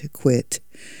Can't Quit.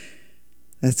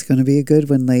 That's going to be a good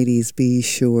one, ladies. Be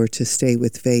sure to stay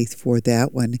with Faith for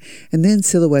that one. And then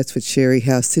Silhouettes with Sherry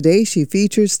House. Today she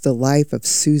features the life of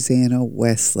Susanna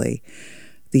Wesley,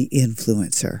 the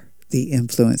influencer. The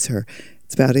influencer.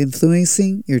 It's about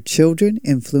influencing your children,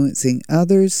 influencing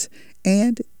others,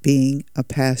 and being a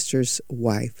pastor's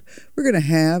wife. We're going to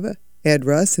have Ed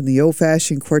Russ and the Old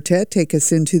Fashioned Quartet take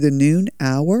us into the noon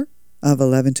hour of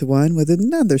 11 to 1 with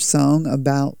another song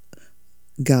about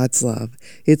God's love.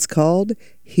 It's called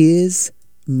His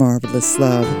Marvelous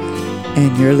Love,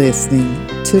 and you're listening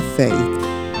to Faith.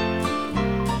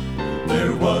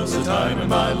 There was a time in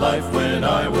my life when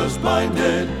I was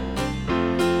blinded.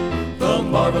 The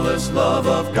marvelous love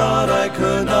of God I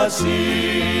could not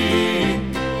see.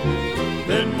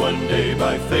 Then one day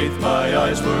by faith my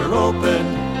eyes were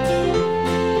opened.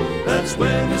 That's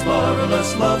when His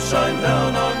marvelous love shined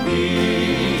down on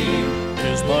me.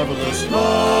 His marvelous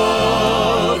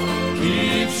love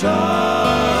keeps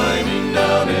shining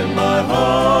down in my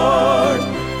heart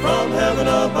from heaven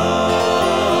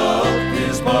above.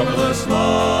 His marvelous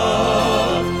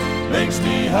love makes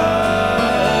me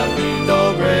happy.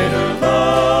 No greater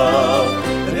love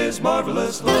than His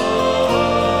marvelous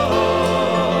love.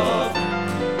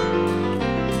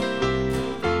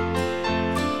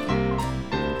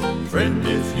 Friend,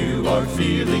 if you are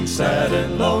feeling sad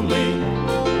and lonely,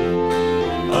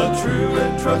 a true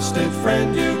and trusted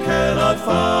friend you cannot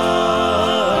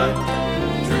find.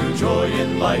 True joy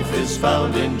in life is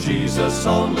found in Jesus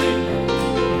only.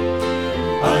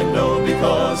 I know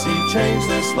because He changed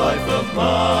this life of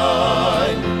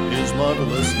mine. His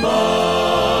marvelous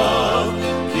love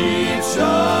keeps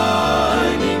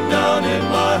shining down in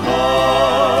my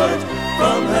heart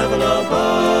from heaven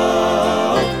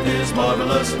above. His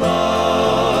marvelous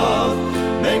love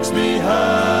makes me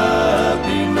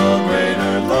happy. No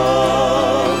greater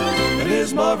love than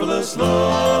His marvelous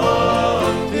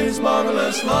love. His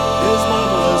marvelous love. His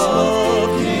marvelous love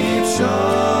keeps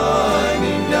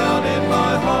shining down in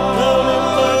my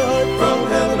heart from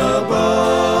heaven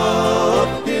above.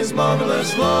 His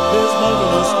marvelous love. His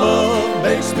marvelous love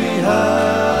makes me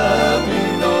happy.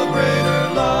 No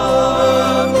greater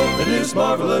love than His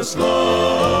marvelous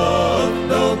love.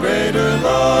 No greater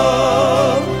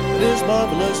love than His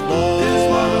marvelous love. His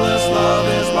marvelous love.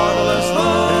 His marvelous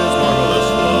love. His marvelous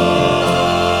love.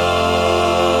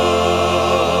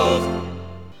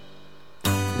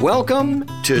 Welcome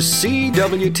to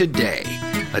CW Today,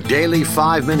 a daily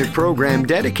 5-minute program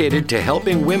dedicated to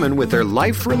helping women with their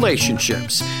life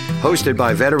relationships. Hosted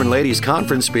by veteran ladies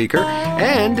conference speaker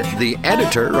and the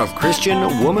editor of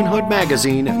Christian Womanhood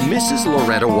magazine, Mrs.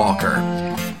 Loretta Walker.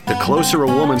 The closer a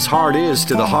woman's heart is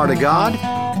to the heart of God,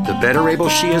 the better able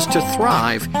she is to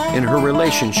thrive in her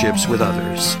relationships with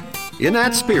others. In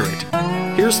that spirit,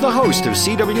 here's the host of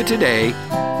CW Today,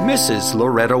 Mrs.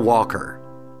 Loretta Walker.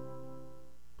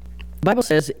 The Bible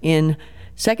says in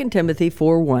 2 Timothy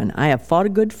 4:1, I have fought a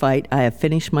good fight, I have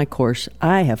finished my course,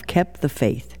 I have kept the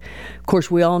faith. Of course,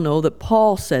 we all know that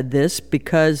Paul said this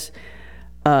because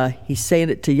he's saying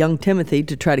it to young Timothy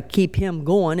to try to keep him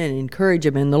going and encourage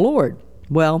him in the Lord.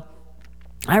 Well,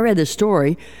 I read this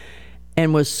story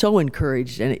and was so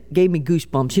encouraged, and it gave me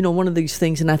goosebumps. You know, one of these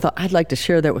things, and I thought I'd like to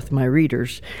share that with my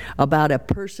readers, about a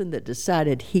person that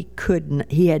decided he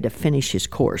had to finish his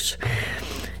course.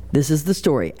 This is the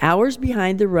story. Hours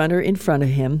behind the runner in front of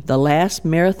him, the last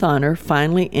marathoner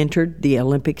finally entered the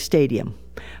Olympic Stadium.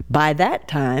 By that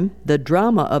time, the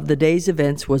drama of the day's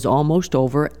events was almost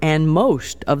over, and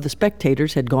most of the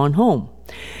spectators had gone home.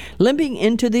 Limping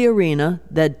into the arena,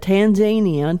 the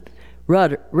Tanzanian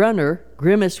runner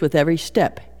grimaced with every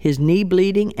step, his knee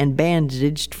bleeding and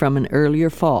bandaged from an earlier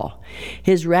fall.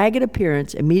 His ragged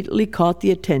appearance immediately caught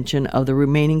the attention of the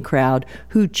remaining crowd,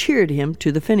 who cheered him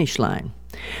to the finish line.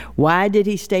 Why did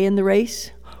he stay in the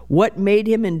race? What made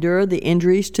him endure the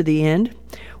injuries to the end?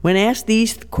 When asked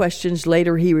these questions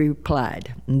later, he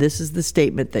replied, and this is the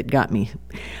statement that got me.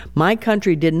 My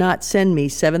country did not send me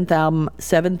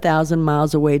 7,000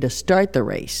 miles away to start the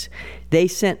race. They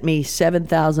sent me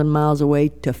 7,000 miles away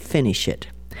to finish it.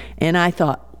 And I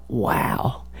thought,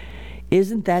 wow,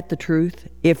 isn't that the truth?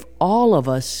 If all of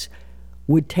us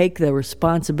would take the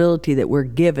responsibility that we're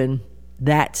given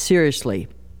that seriously,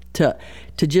 to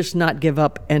just not give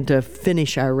up and to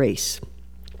finish our race.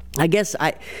 I guess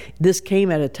this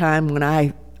came at a time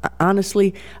when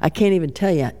honestly, I can't even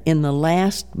tell you in the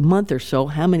last month or so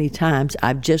how many times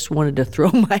I've just wanted to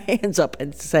throw my hands up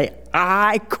and say,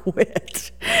 I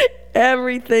quit.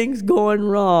 Everything's going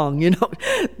wrong.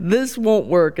 This won't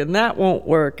work and that won't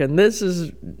work and this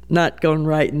is not going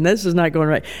right and this is not going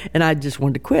right. And I just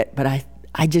wanted to quit, but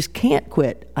I just can't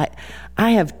quit.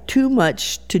 I have too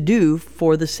much to do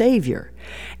for the Savior.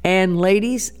 And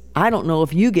ladies, I don't know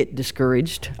if you get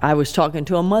discouraged. I was talking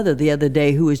to a mother the other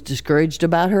day who was discouraged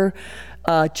about her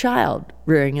child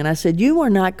rearing. And I said, you are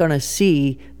not going to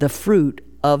see the fruit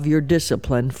of your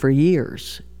discipline for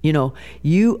years.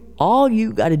 All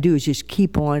you got to do is just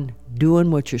keep on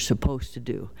doing what you're supposed to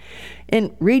do.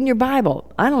 And reading your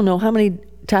Bible. I don't know how many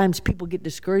times people get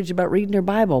discouraged about reading their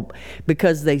Bible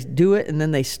because they do it and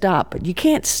then they stop. But you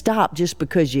can't stop just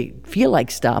because you feel like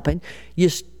stopping. You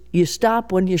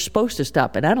stop when you're supposed to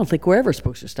stop. And I don't think we're ever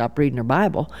supposed to stop reading our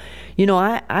Bible.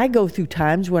 I go through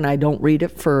times when I don't read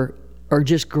it or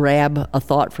just grab a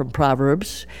thought from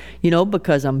Proverbs,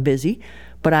 because I'm busy.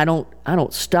 But I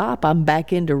don't stop. I'm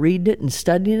back into reading it and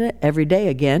studying it every day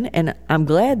again, and I'm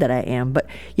glad that I am. But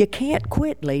you can't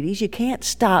quit, ladies. You can't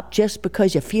stop just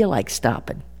because you feel like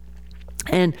stopping.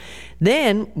 And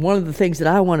then one of the things that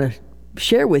I want to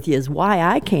share with you is why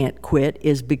I can't quit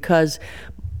is because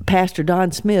Pastor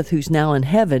Don Smith, who's now in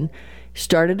heaven,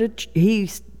 he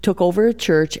took over a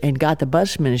church and got the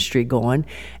bus ministry going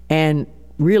and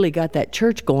really got that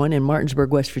church going in Martinsburg,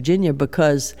 West Virginia,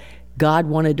 because God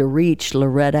wanted to reach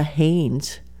Loretta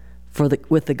Haynes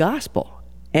with the gospel.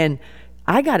 And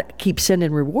I got to keep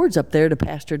sending rewards up there to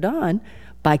Pastor Don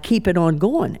by keeping on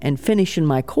going and finishing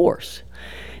my course.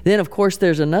 Then, of course,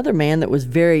 there's another man that was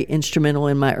very instrumental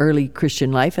in my early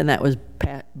Christian life, and that was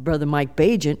Brother Mike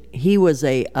Bagent. He was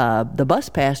the bus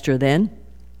pastor then.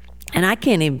 And I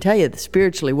can't even tell you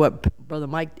spiritually what Brother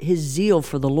Mike, his zeal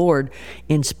for the Lord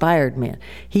inspired me.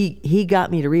 He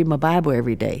got me to read my Bible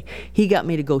every day. He got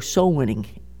me to go soul winning.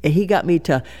 He got me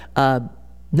to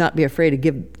not be afraid to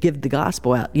give the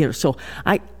gospel out. So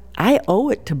I owe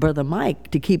it to Brother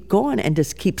Mike to keep going and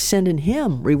just keep sending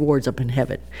him rewards up in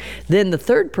heaven. Then the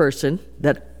third person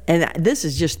and this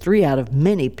is just 3 out of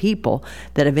many people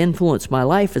that have influenced my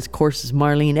life, of course, is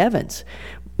Marlene Evans.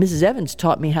 Mrs. Evans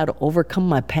taught me how to overcome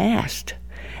my past.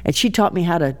 And she taught me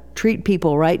how to treat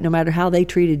people right no matter how they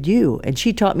treated you. And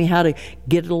she taught me how to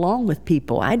get along with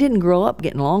people. I didn't grow up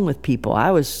getting along with people.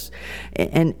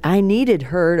 And I needed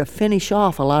her to finish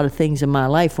off a lot of things in my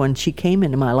life when she came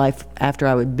into my life after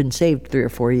I had been saved 3 or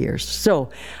 4 years.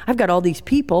 So I've got all these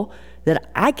people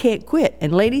that I can't quit.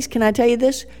 And ladies, can I tell you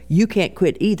this? You can't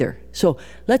quit either. So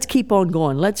let's keep on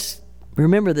going. Let's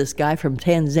remember this guy from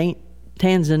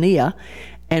Tanzania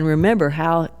and remember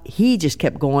how he just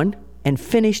kept going and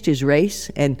finished his race.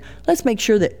 And let's make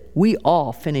sure that we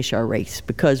all finish our race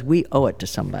because we owe it to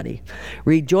somebody.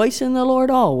 Rejoice in the Lord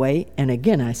always. And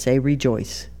again, I say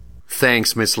rejoice.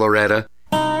 Thanks, Miss Loretta.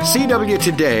 CW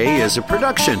Today is a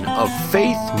production of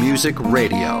Faith Music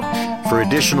Radio. For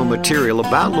additional material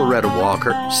about Loretta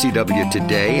Walker, CW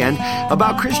Today, and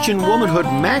about Christian Womanhood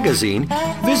magazine,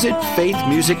 visit Faith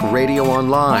Music Radio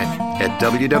online at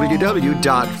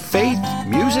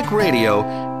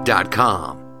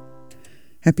www.faithmusicradio.com.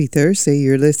 Happy Thursday.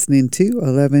 You're listening to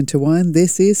 11 to 1.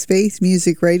 This is Faith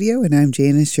Music Radio, and I'm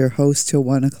Janice, your host till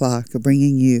 1 o'clock,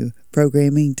 bringing you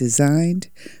programming designed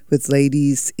with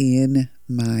ladies in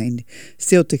mind.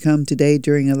 Still to come today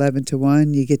during 11 to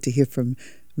 1, you get to hear from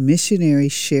missionary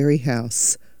Sherry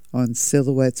House on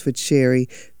Silhouettes with Sherry,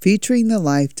 featuring the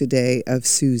life today of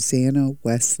Susanna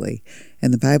Wesley,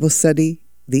 and the Bible study,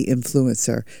 The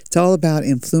Influencer. It's all about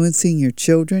influencing your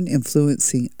children,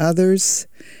 influencing others,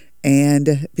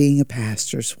 and being a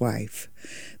pastor's wife.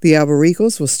 The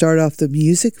Albericals will start off the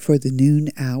music for the noon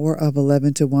hour of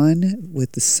 11 to 1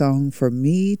 with the song For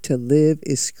Me to Live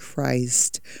is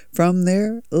Christ from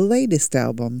their latest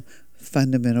album,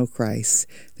 Fundamental Christ.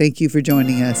 Thank you for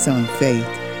joining us on Faith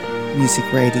Music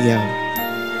Radio.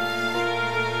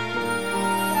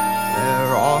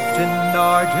 There often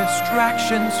are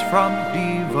distractions from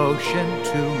devotion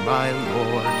to my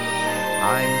Lord.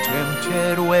 I'm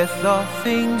tempted with the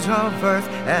things of earth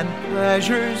and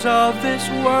pleasures of this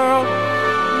world.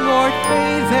 Lord,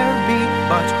 may there be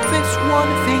but this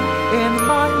one thing in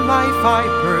my life I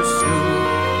pursue: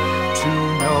 to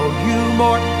know you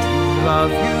more, to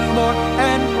love you more,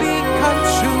 and be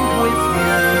consumed with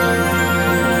you.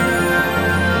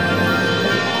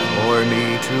 For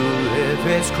me to live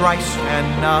is Christ and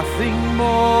nothing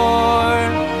more.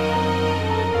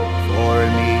 For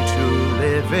me to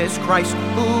live is Christ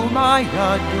whom I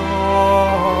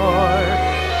adore.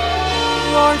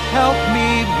 Lord, help me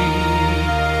be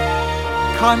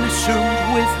consumed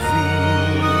with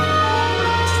thee,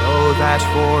 so that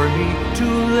for me to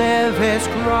live is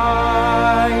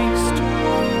Christ.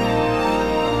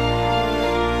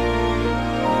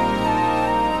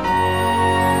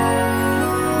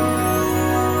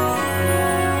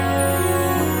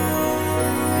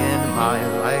 In my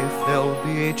life there'll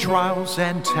be trials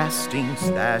and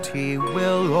testings that he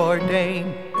will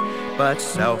ordain, but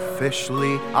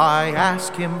selfishly I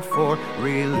ask him for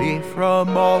relief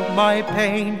from all my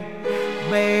pain.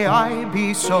 May I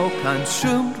be so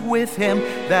consumed with him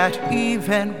that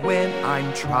even when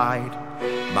I'm tried,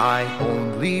 my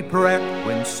only prayer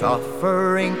when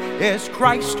suffering is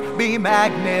Christ be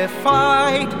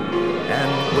magnified.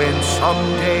 And when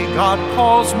someday God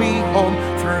calls me home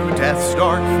through death's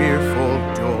dark fearful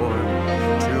door,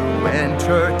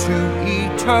 enter to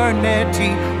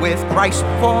eternity with Christ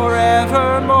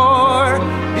forevermore.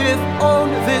 If on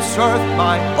this earth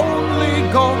my only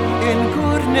goal in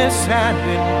goodness and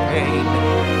in pain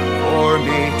for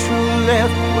me to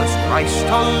live was Christ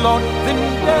alone, then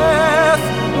death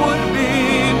would be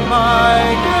my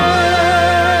gain.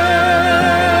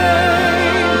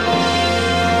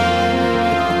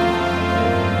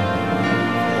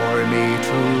 For me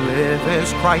to live is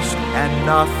Christ and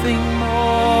nothing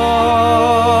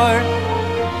more.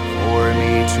 For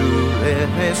me to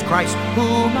live is Christ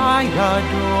whom I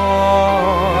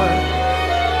adore.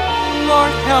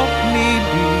 Lord, help me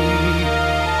be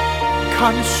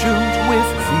consumed with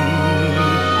thee,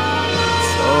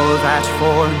 so that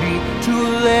for me to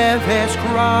live is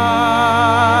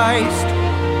Christ.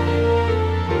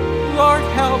 Lord,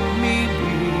 help me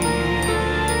be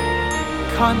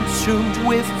consumed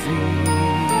with thee,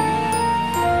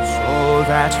 so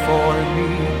that for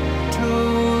me to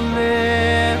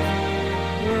live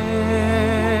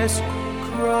is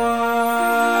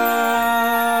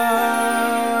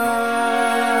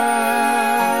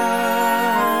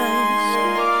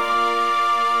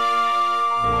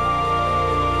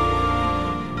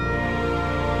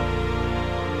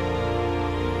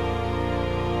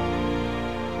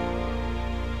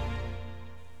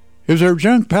Is there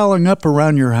junk piling up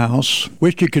around your house?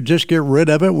 Wish you could just get rid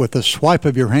of it with a swipe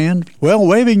of your hand? Well,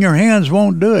 waving your hands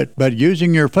won't do it, but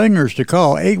using your fingers to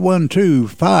call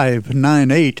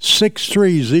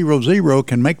 812-598-6300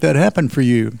 can make that happen for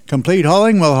you. Complete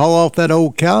Hauling will haul off that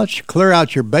old couch, clear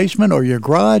out your basement or your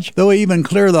garage. They'll even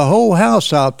clear the whole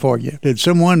house out for you. Did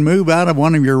someone move out of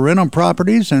one of your rental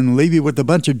properties and leave you with a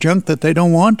bunch of junk that they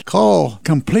don't want? Call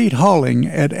Complete Hauling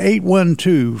at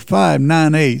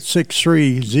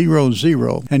 812-598-6300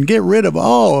 and get rid of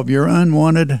all of your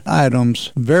unwanted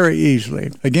items very easily.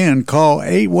 Again, call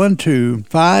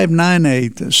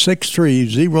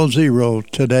 812-598-6300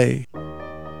 today.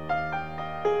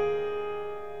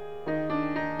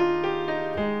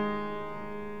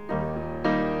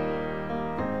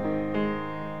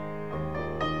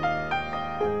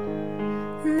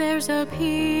 There's a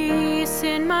peace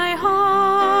in my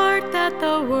heart that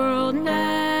the world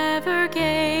never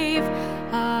gave,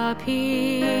 a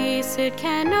peace it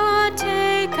cannot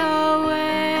take away.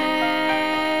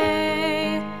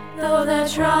 Though the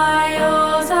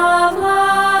trials of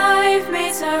life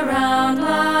may surround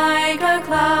like a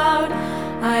cloud,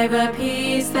 I've a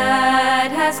peace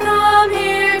that has come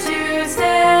here to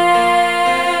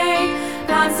stay,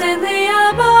 constantly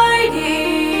abiding.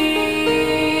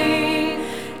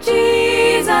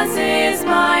 Jesus is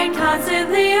mine,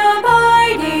 constantly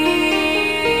abiding.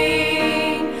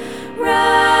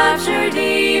 Rapture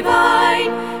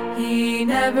divine, he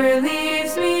never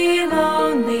leaves me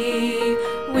lonely.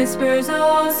 Whispers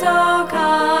oh so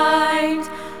kind,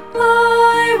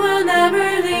 I will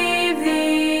never leave thee.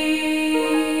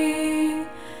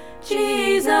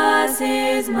 Jesus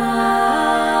is mine.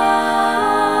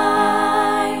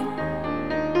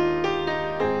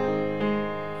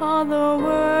 All the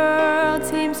world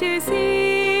seems to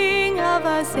sing of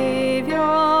a Savior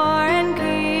and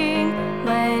King,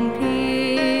 when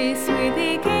peace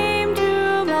sweetly came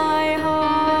to my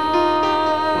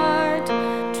heart.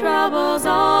 Troubles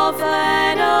all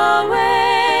fled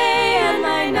away, and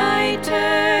my night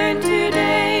turned to day.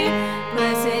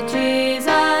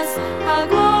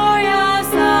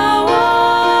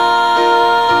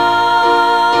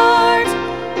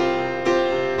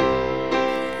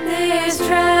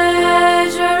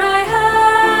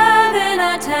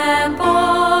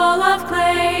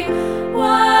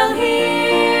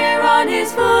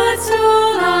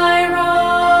 soul I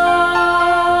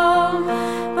roam,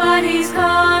 but he's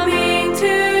coming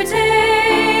to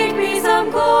take me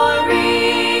some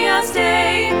glorious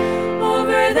day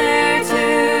over there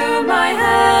to my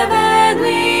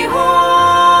heavenly home.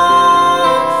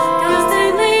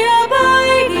 Constantly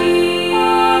abiding,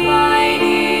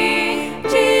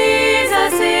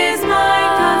 Jesus is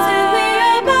mine. Constantly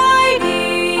abiding,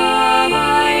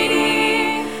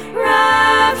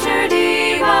 rapture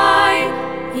divine.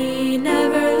 He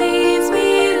never leaves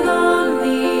me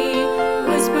lonely,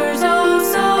 whispers oh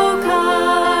so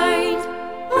kind,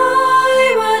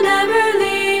 I will never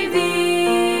leave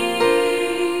thee.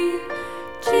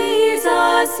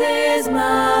 Jesus is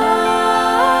mine.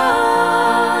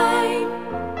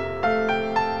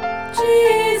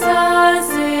 Jesus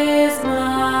is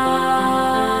mine.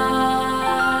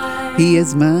 He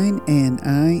is mine and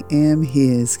I am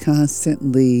his,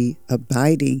 constantly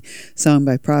abiding. Song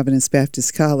by Providence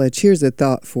Baptist College. Here's a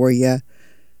thought for you.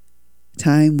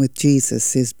 Time with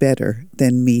Jesus is better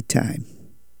than me time.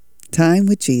 Time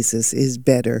with Jesus is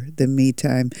better than me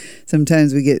time.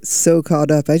 Sometimes we get so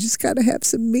caught up, I just got to have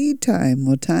some me time.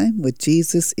 Well, time with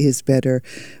Jesus is better.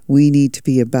 We need to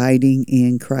be abiding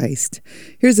in Christ.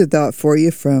 Here's a thought for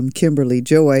you from Kimberly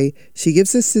Joy. She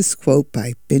gives us this quote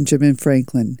by Benjamin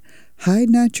Franklin. Hide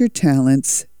not your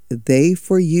talents, they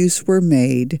for use were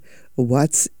made.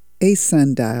 What's a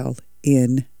sundial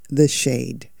in the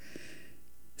shade?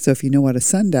 So if you know what a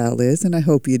sundial is, and I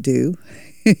hope you do,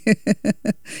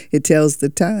 it tells the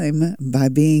time by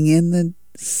being in the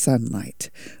sunlight.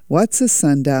 What's a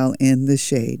sundial in the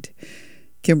shade?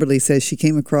 Kimberly says she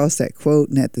came across that quote,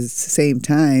 and at the same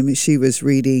time she was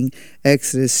reading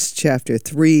Exodus chapter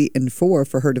 3 and 4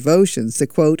 for her devotions. The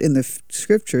quote and the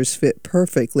scriptures fit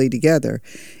perfectly together.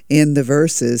 In the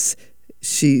verses,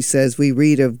 she says, we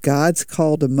read of God's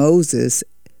call to Moses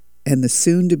and the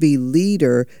soon-to-be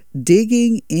leader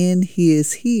digging in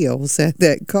his heels at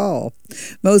that call.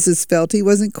 Moses felt he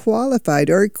wasn't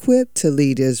qualified or equipped to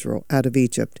lead Israel out of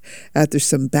Egypt. After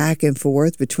some back and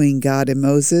forth between God and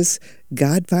Moses,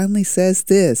 God finally says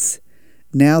this,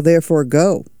 now therefore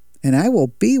go, and I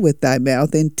will be with thy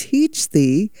mouth and teach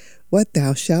thee what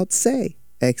thou shalt say.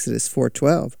 Exodus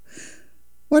 4:12.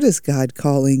 What is God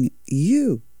calling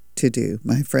you to do,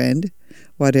 my friend?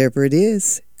 Whatever it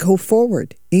is, go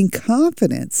forward in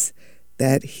confidence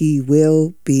that he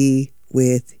will be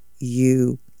with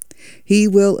you. He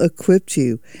will equip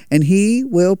you, and he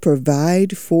will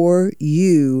provide for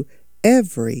you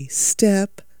every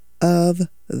step of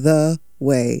the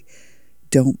way.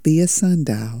 Don't be a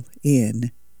sundial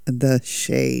in the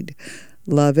shade.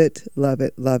 Love it, love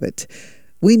it, love it.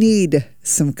 We need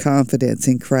some confidence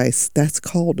in Christ. That's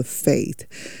called faith.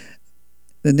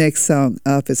 The next song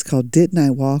up is called Didn't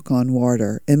I Walk on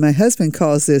Water? And my husband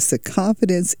calls this the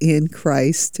Confidence in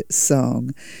Christ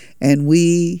song. And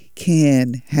we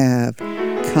can have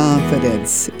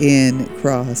confidence in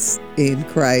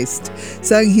Christ.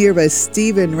 Sung here by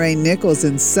Stephen Ray Nichols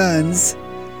and Sons.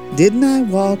 Didn't I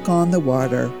Walk on the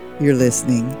Water? You're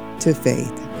listening to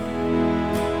Faith.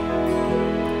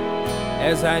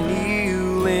 As I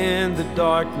kneel in the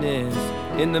darkness,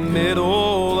 in the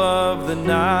middle of the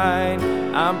night,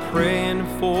 I'm praying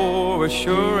for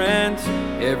assurance,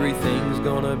 everything's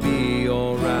gonna be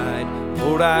alright.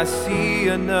 Lord, I see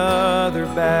another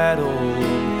battle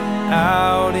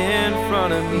out in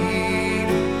front of me.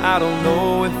 I don't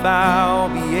know if I'll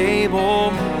be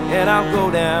able, and I'll go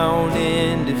down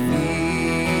in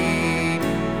defeat.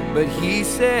 But he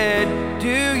said,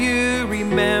 do you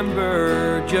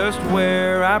remember just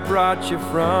where I brought you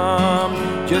from?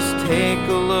 Just take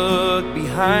a look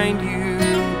behind you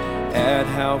at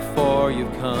how far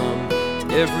you've come.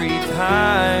 Every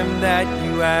time that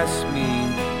you ask me,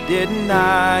 didn't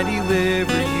I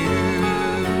deliver you?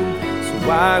 So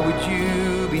why would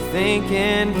you be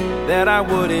thinking that I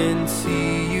wouldn't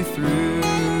see you through?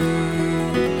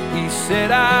 He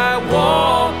said, I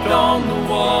walked on the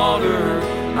water,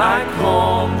 I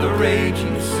calmed the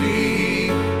raging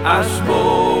sea. I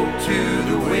spoke to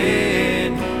the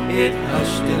wind, it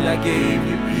hushed and I gave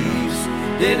you peace.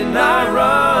 Didn't I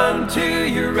run to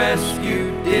your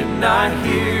rescue? Didn't I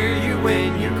hear you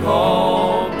when you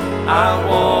called? I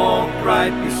walked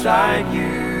right beside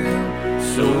you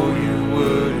so you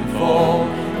wouldn't fall.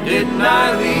 Didn't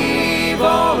I leave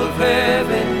all of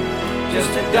heaven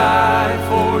just to die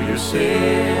for your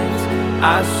sins?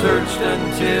 I searched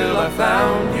until I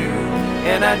found you,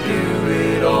 and I do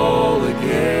it all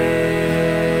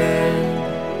again.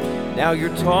 Now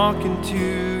you're talking to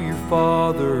your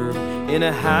father in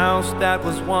a house that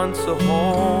was once a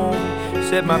home.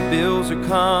 Said my bills are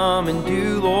coming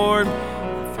due, Lord,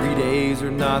 3 days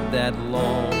are not that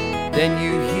long. Then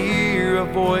you hear a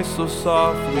voice so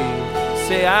softly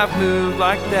say, I've moved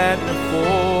like that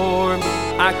before.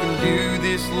 I can do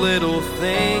this little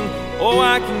thing. Oh,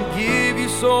 I can give you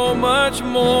so much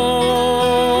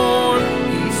more.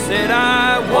 He said,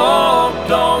 I walked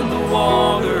on the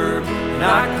water, and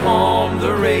I calmed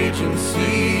the raging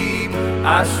sea.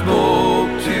 I spoke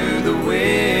to the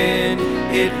wind,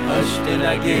 it hushed and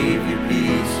I gave you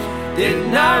peace.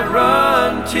 Didn't I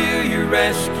run to your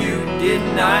rescue?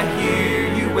 Didn't I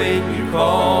hear you when you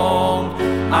called?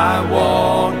 I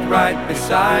walked right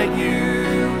beside you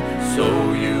so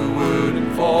you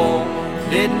wouldn't fall.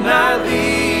 Didn't I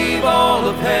leave all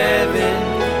of heaven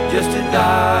just to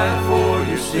die for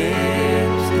your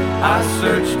sins? I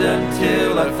searched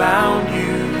until I found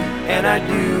you, and I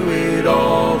do it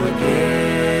all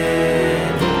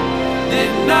again.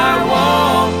 Didn't I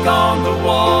walk on the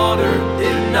water?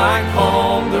 Didn't I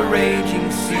calm the raging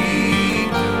sea?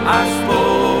 I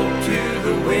spoke to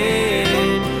the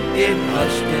wind, it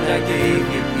hushed and I gave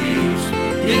you peace.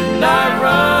 Didn't I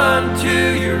run to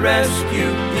your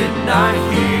rescue? Didn't I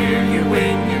hear you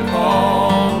when you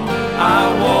called? I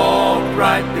walked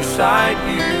right beside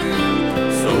you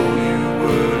so you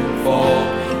wouldn't fall.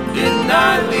 Didn't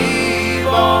I leave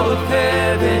all of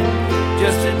heaven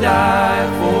just to die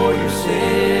for your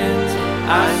sins?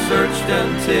 I searched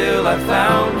until I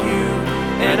found you,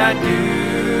 and I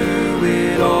do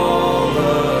it all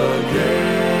again.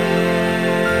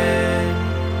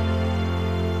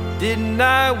 Didn't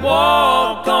I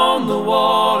walk on the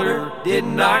water?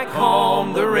 Didn't I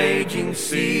calm the raging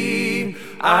sea?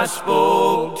 I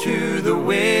spoke to the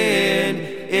wind,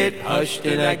 it hushed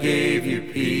and I gave you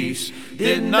peace.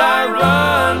 Didn't I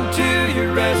run to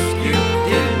your rescue?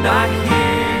 Didn't I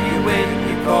hear you when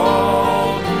you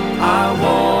called? I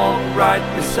walked right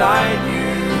beside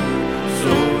you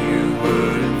so you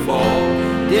wouldn't fall.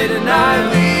 Didn't I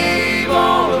leave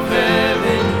all of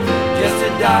heaven just to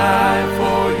die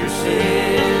for your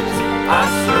sins? I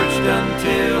searched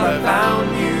until I found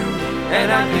you, and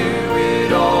I do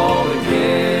it all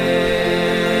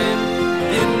again.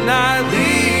 Didn't I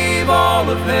leave all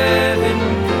of heaven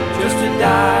just to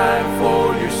die for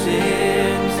your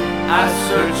sins? I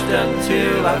searched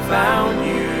until I found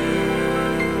you,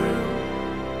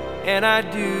 and I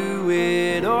do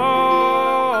it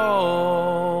all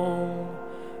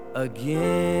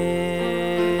again.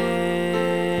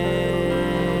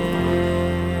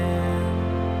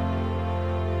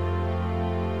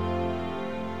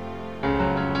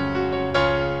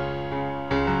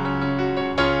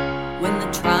 When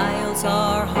the trials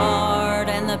are hard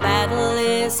and the battle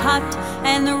is hot,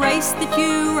 and the race that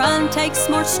you run takes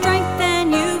more strength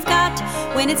than you've got,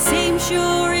 when it seems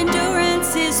your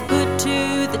endurance is put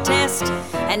to the test,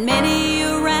 and many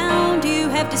around you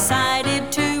have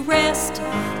decided to rest,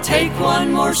 take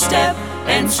one more step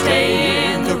and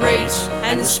stay in the race,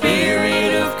 and the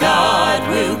Spirit of God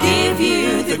will give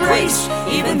you the grace.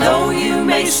 Even though you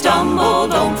may stumble,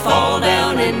 don't fall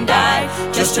down and die.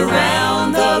 Just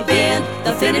around the bend,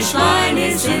 the finish line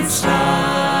is in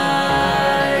sight.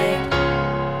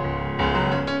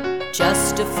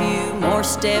 Just a few more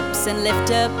steps and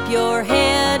lift up your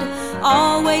head.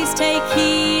 Always take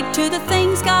heed to the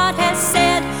things God has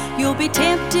said. You'll be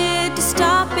tempted to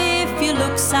stop if you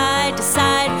look side to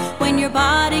side. When your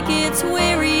body gets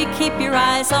weary, keep your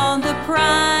eyes on the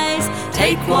prize.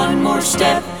 Take one more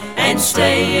step and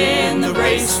stay in the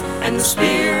race, and the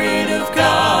Spirit of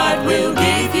God will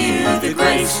give you the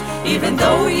grace. Even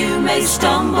though you may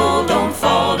stumble, don't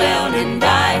fall down and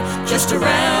die. Just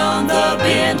around the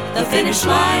bend, the finish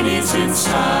line is in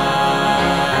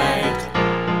sight.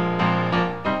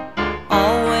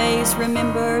 Always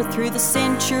remember, through the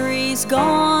centuries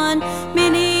gone,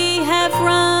 many have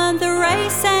run the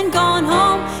race and gone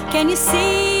home. Can you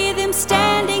see them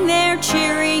standing there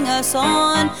cheering us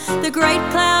on? The great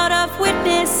cloud of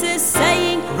witnesses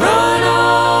saying, run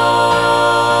on.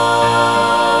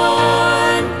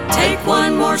 Take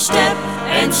one more step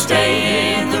and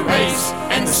stay in the race,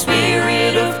 and the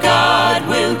Spirit of God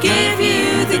will give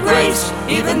you the grace.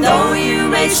 Even though you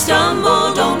may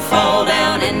stumble, don't fall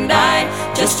down and die.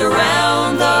 Just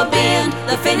around the bend,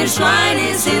 the finish line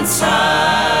is in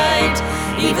sight.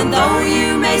 Even though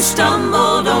you may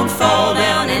stumble, don't fall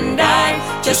down and die.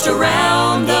 Just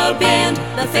around the bend,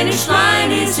 the finish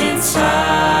line is in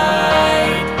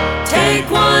sight. Take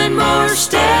one more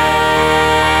step.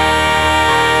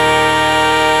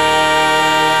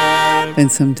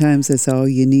 And sometimes that's all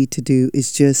you need to do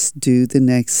is just do the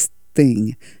next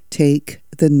thing. Take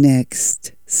the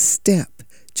next step.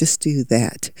 Just do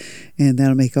that, and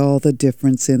that'll make all the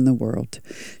difference in the world.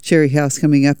 Sherry House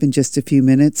coming up in just a few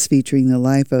minutes, featuring the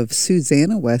life of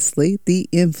Susanna Wesley, the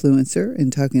influencer,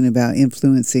 and talking about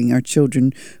influencing our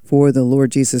children for the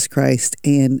Lord Jesus Christ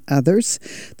and others.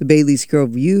 The Bailey's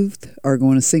Grove Youth are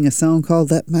going to sing a song called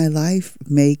Let My Life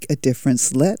Make a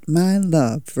Difference. Let my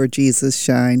love for Jesus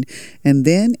shine. And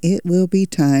then it will be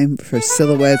time for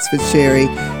Silhouettes with Sherry.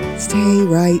 Stay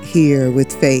right here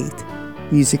with Faith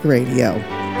Music Radio.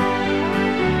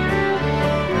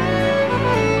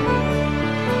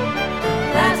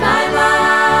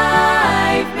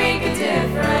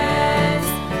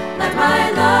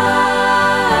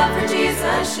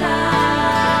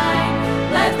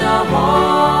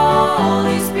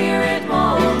 Holy Spirit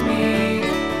mold me.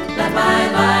 Let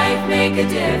my life make a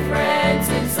difference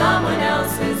in someone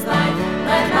else's life.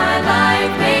 Let my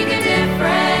life make a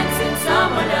difference in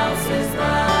someone else's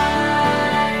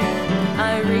life.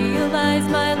 I realize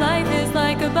my life is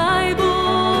like a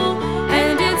Bible,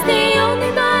 and it's the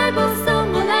only Bible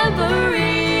some will ever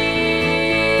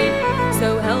read.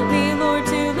 So help me, Lord,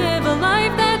 to live a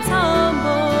life that's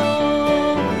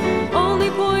humble, only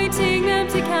pointing them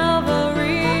to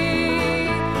Calvary.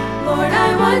 Lord,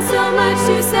 I want so much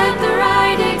to set the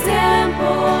right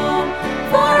example,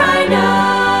 for I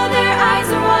know their eyes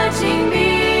are watching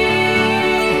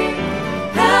me.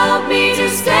 Help me to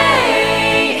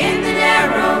stay in the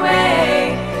narrow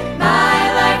way.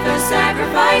 My life a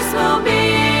sacrifice will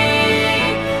be.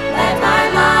 Let my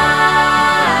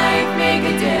life make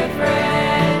a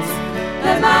difference.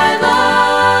 Let my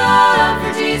love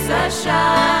for Jesus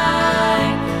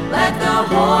shine. Let the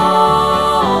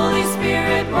Holy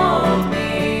Spirit mold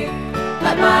me.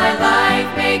 Let my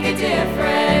life make a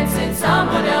difference in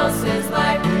someone else's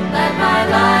life. Let my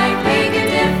life make a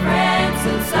difference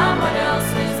in someone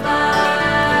else's life.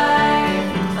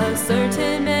 A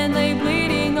certain man lay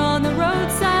bleeding on the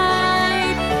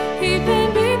roadside. He'd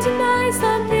been beaten by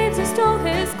some thieves who stole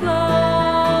his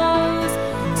clothes.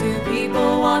 Two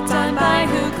people walked on by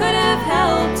who could have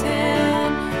helped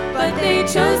him, but they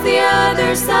chose the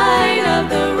other side of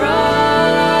the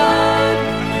road.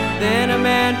 Then a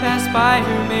man passed by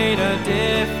who made a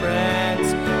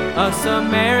difference, a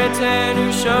Samaritan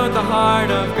who showed the heart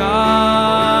of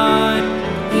God.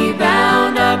 He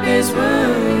bound up his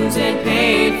wounds and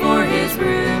paid for his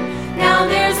room. Now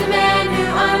there's a man who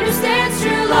understands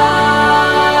true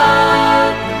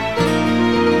love.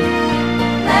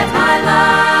 Let my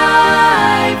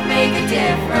life make a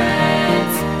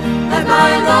difference. Let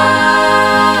my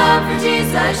love for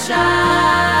Jesus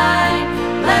shine.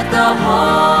 Let the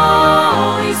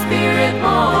Holy Spirit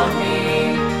mold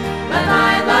me. Let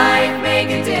my life make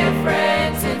a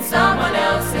difference in someone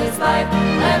else's life.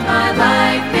 Let my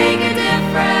life make a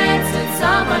difference in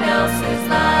someone else's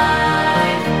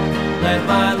life. Let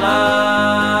my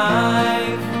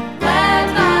life,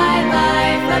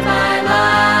 let my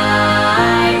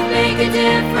life make a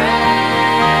difference.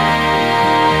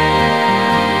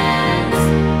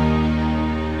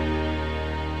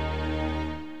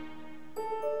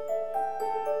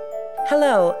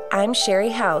 Hello, I'm Sherry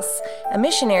House, a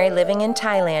missionary living in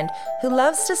Thailand who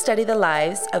loves to study the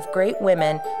lives of great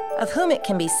women, of whom it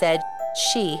can be said,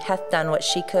 she hath done what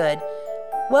she could.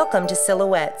 Welcome to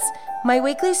Silhouettes, my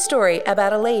weekly story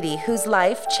about a lady whose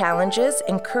life challenges,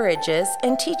 encourages,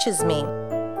 and teaches me.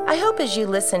 I hope as you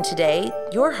listen today,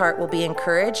 your heart will be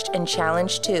encouraged and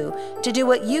challenged too to do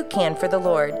what you can for the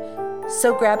Lord.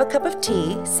 So grab a cup of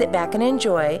tea, sit back and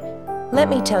enjoy. Let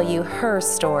me tell you her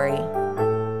story.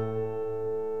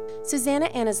 Susanna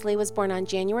Annesley was born on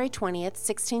January 20th,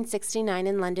 1669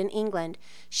 in London, England.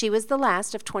 She was the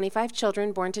last of 25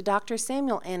 children born to Dr.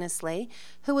 Samuel Annesley,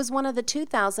 who was one of the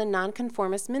 2,000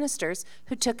 nonconformist ministers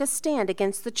who took a stand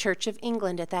against the Church of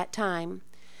England at that time.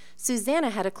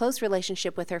 Susanna had a close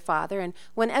relationship with her father, and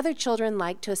when other children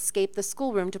liked to escape the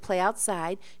schoolroom to play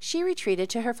outside, she retreated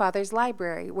to her father's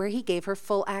library, where he gave her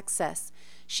full access.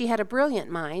 She had a brilliant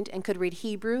mind and could read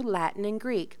Hebrew, Latin, and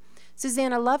Greek.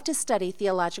 Susanna loved to study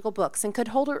theological books and could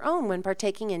hold her own when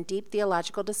partaking in deep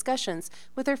theological discussions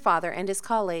with her father and his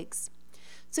colleagues.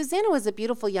 Susanna was a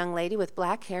beautiful young lady with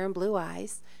black hair and blue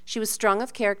eyes. She was strong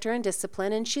of character and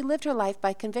discipline, and she lived her life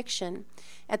by conviction.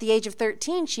 At the age of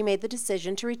 13, she made the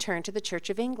decision to return to the Church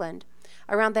of England.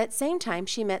 Around that same time,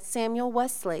 she met Samuel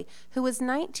Wesley, who was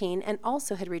 19 and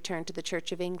also had returned to the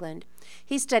Church of England.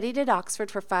 He studied at Oxford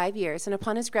for 5 years, and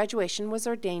upon his graduation was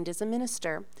ordained as a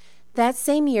minister. That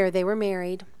same year, they were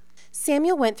married.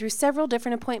 Samuel went through several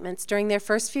different appointments during their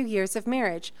first few years of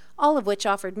marriage, all of which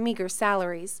offered meager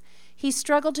salaries. He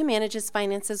struggled to manage his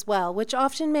finances well, which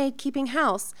often made keeping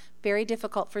house very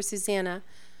difficult for Susanna.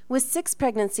 With 6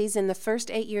 pregnancies in the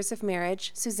first 8 years of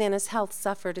marriage, Susanna's health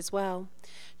suffered as well.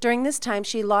 During this time,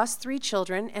 she lost 3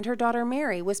 children, and her daughter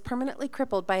Mary was permanently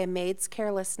crippled by a maid's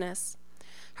carelessness.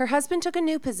 Her husband took a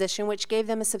new position which gave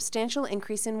them a substantial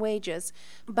increase in wages,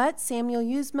 but Samuel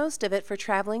used most of it for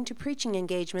traveling to preaching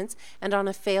engagements and on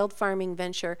a failed farming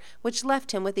venture, which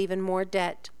left him with even more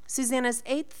debt. Susanna's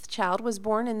 8th child was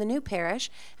born in the new parish,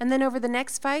 and then over the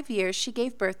next 5 years she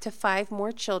gave birth to 5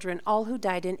 more children, all who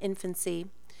died in infancy.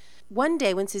 One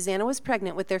day when Susanna was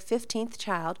pregnant with their 15th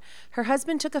child, her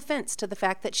husband took offense to the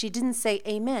fact that she didn't say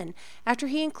amen after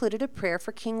he included a prayer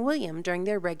for King William during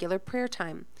their regular prayer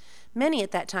time. Many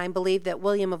at that time believed that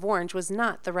William of Orange was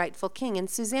not the rightful king, and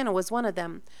Susanna was one of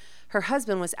them. Her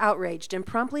husband was outraged and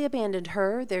promptly abandoned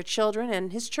her, their children,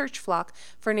 and his church flock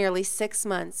for nearly 6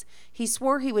 months. He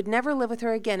swore he would never live with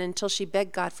her again until she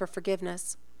begged God for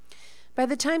forgiveness. By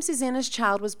the time Susanna's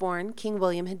child was born, King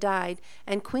William had died,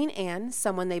 and Queen Anne,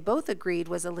 someone they both agreed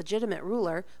was a legitimate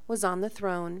ruler, was on the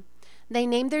throne. They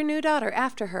named their new daughter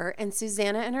after her, and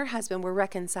Susanna and her husband were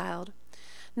reconciled.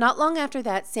 Not long after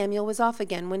that, Samuel was off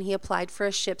again when he applied for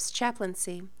a ship's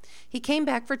chaplaincy. He came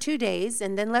back for 2 days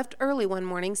and then left early one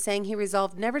morning, saying he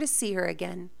resolved never to see her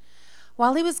again.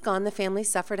 While he was gone, the family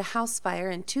suffered a house fire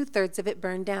and 2/3 of it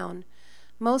burned down.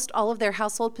 Most all of their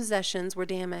household possessions were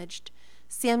damaged.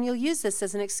 Samuel used this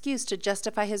as an excuse to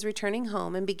justify his returning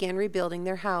home and began rebuilding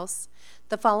their house.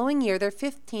 The following year, their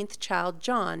 15th child,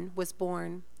 John, was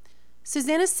born.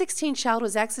 Susanna's 16th child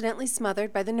was accidentally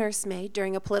smothered by the nursemaid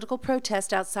during a political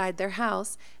protest outside their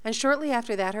house, and shortly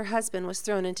after that her husband was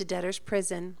thrown into debtor's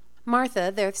prison.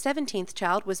 Martha, their 17th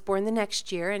child, was born the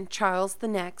next year, and Charles the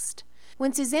next.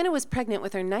 When Susanna was pregnant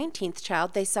with her 19th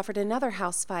child, they suffered another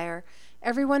house fire.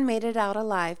 Everyone made it out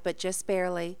alive, but just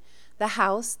barely. The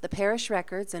house, the parish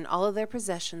records, and all of their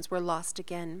possessions were lost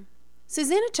again.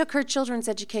 Susanna took her children's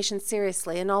education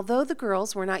seriously, and although the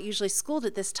girls were not usually schooled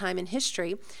at this time in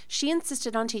history, she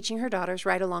insisted on teaching her daughters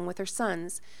right along with her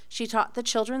sons. She taught the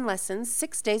children lessons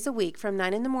 6 days a week from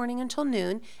 9 in the morning until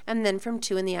noon, and then from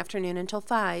 2 in the afternoon until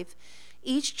 5.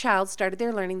 Each child started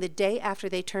their learning the day after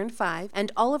they turned 5,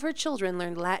 and all of her children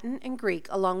learned Latin and Greek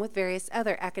along with various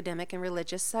other academic and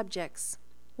religious subjects.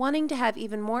 Wanting to have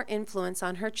even more influence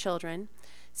on her children,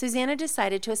 Susanna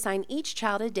decided to assign each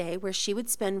child a day where she would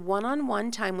spend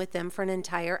one-on-one time with them for an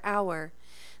entire hour.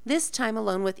 This time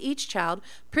alone with each child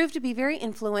proved to be very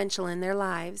influential in their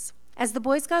lives. As the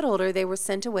boys got older, they were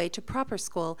sent away to proper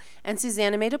school, and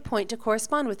Susanna made a point to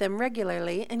correspond with them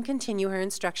regularly and continue her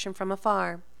instruction from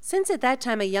afar. Since at that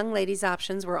time a young lady's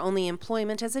options were only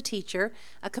employment as a teacher,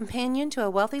 a companion to a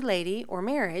wealthy lady, or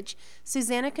marriage,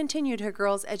 Susanna continued her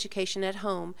girls' education at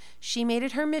home. She made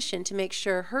it her mission to make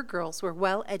sure her girls were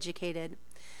well educated.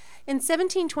 In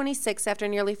 1726, after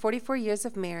nearly 44 years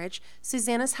of marriage,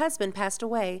 Susanna's husband passed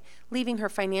away, leaving her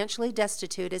financially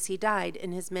destitute as he died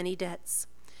in his many debts.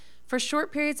 For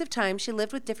short periods of time, she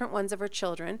lived with different ones of her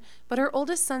children, but her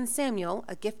oldest son, Samuel,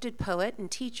 a gifted poet and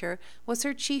teacher, was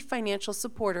her chief financial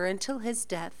supporter until his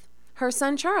death. Her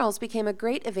son, Charles, became a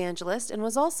great evangelist and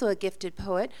was also a gifted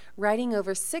poet, writing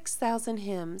over 6,000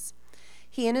 hymns.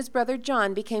 He and his brother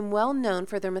John became well known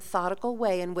for their methodical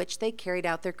way in which they carried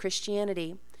out their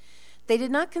Christianity. They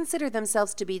did not consider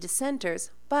themselves to be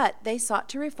dissenters, but they sought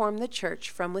to reform the church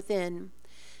from within.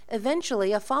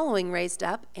 Eventually, a following raised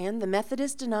up, and the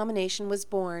Methodist denomination was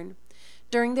born.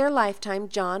 During their lifetime,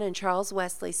 John and Charles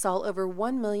Wesley saw over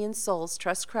 1 million souls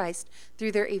trust Christ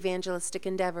through their evangelistic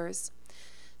endeavors.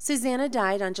 Susanna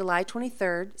died on July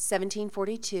 23,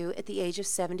 1742, at the age of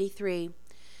 73.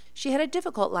 She had a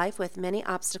difficult life with many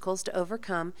obstacles to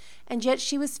overcome, and yet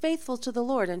she was faithful to the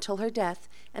Lord until her death,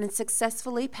 and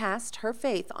successfully passed her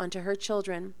faith on to her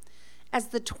children. As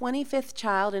the 25th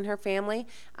child in her family,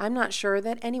 I'm not sure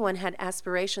that anyone had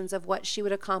aspirations of what she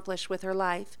would accomplish with her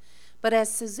life. But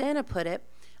as Susanna put it,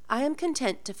 I am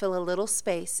content to fill a little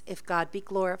space if God be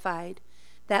glorified.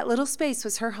 That little space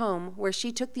was her home, where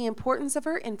she took the importance of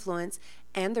her influence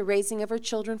and the raising of her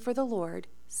children for the Lord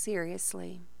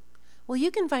seriously. Well, you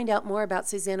can find out more about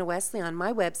Susanna Wesley on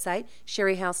my website,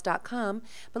 sherryhouse.com,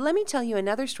 but let me tell you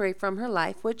another story from her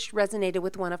life which resonated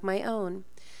with one of my own.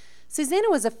 Susanna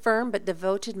was a firm but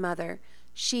devoted mother.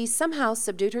 She somehow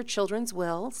subdued her children's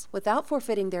wills without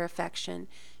forfeiting their affection.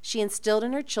 She instilled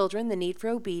in her children the need for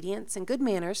obedience and good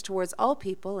manners towards all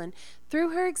people, and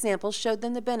through her example showed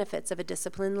them the benefits of a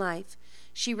disciplined life.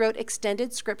 She wrote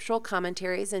extended scriptural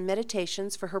commentaries and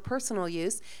meditations for her personal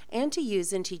use and to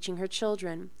use in teaching her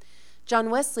children. John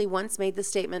Wesley once made the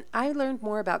statement, "I learned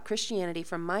more about Christianity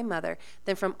from my mother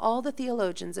than from all the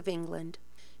theologians of England."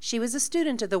 She was a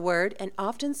student of the Word and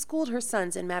often schooled her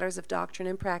sons in matters of doctrine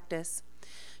and practice.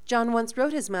 John once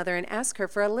wrote his mother and asked her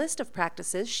for a list of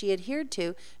practices she adhered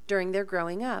to during their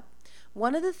growing up.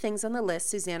 One of the things on the list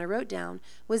Susanna wrote down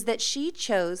was that she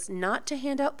chose not to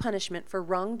hand out punishment for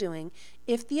wrongdoing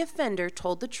if the offender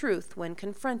told the truth when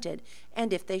confronted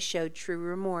and if they showed true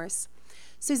remorse.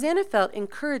 Susanna felt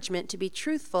encouragement to be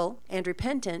truthful and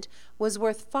repentant was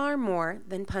worth far more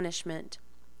than punishment.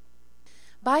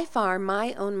 By far,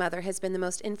 my own mother has been the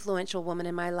most influential woman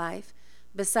in my life.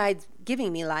 Besides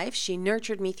giving me life, she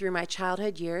nurtured me through my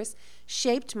childhood years,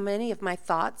 shaped many of my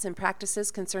thoughts and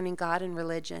practices concerning God and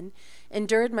religion,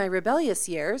 endured my rebellious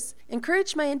years,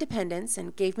 encouraged my independence,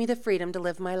 and gave me the freedom to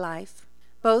live my life.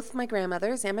 Both my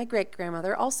grandmothers and my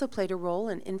great-grandmother also played a role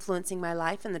in influencing my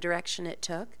life in the direction it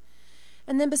took.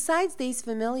 And then besides these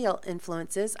familial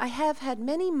influences, I have had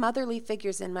many motherly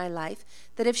figures in my life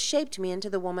that have shaped me into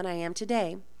the woman I am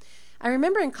today. I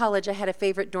remember in college I had a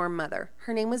favorite dorm mother.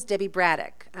 Her name was Debbie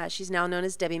Braddock. She's now known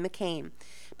as Debbie McCain,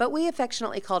 but we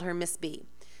affectionately called her Miss B.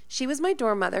 She was my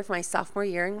dorm mother for my sophomore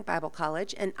year in Bible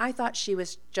college, and I thought she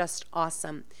was just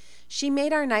awesome. She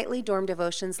made our nightly dorm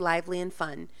devotions lively and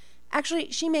fun.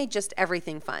 Actually, she made just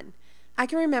everything fun. I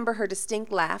can remember her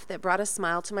distinct laugh that brought a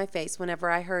smile to my face whenever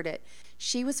I heard it.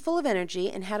 She was full of energy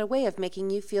and had a way of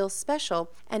making you feel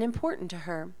special and important to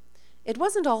her. It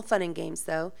wasn't all fun and games,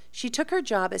 though. She took her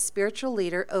job as spiritual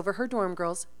leader over her dorm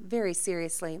girls very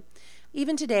seriously.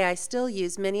 Even today, I still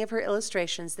use many of her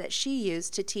illustrations that she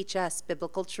used to teach us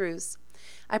biblical truths.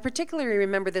 I particularly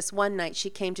remember this one night she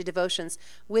came to devotions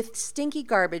with stinky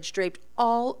garbage draped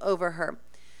all over her.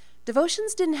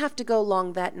 Devotions didn't have to go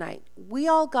long that night. We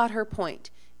all got her point.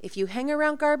 If you hang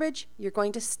around garbage, you're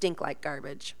going to stink like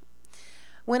garbage.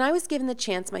 When I was given the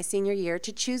chance my senior year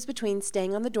to choose between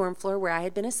staying on the dorm floor where I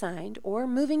had been assigned or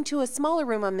moving to a smaller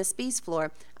room on Miss B's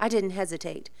floor, I didn't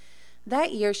hesitate.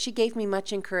 That year she gave me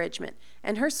much encouragement,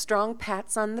 and her strong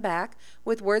pats on the back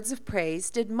with words of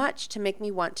praise did much to make me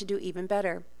want to do even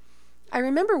better. I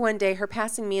remember one day her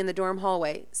passing me in the dorm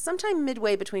hallway, sometime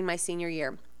midway between my senior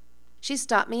year. She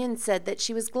stopped me and said that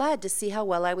she was glad to see how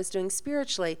well I was doing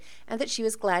spiritually, and that she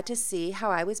was glad to see how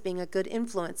I was being a good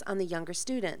influence on the younger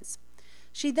students.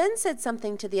 She then said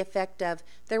something to the effect of,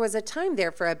 "There was a time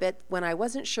there for a bit when I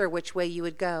wasn't sure which way you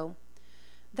would go."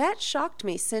 That shocked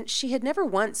me, since she had never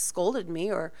once scolded me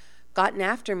or gotten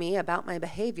after me about my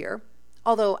behavior.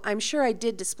 Although I'm sure I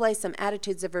did display some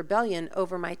attitudes of rebellion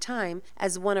over my time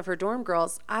as one of her dorm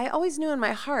girls, I always knew in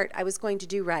my heart I was going to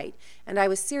do right, and I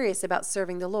was serious about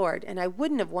serving the Lord, and I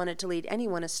wouldn't have wanted to lead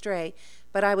anyone astray,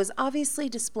 but I was obviously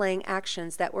displaying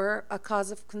actions that were a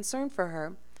cause of concern for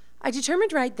her. I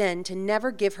determined right then to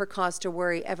never give her cause to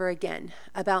worry ever again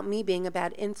about me being a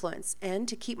bad influence, and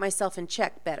to keep myself in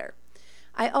check better.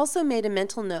 I also made a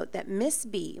mental note that Miss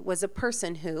B was a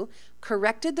person who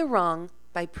corrected the wrong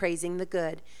by praising the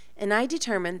good, and I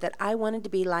determined that I wanted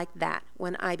to be like that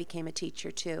when I became a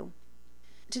teacher too.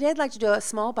 Today I'd like to do a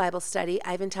small Bible study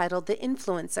I've entitled The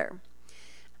Influencer.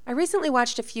 I recently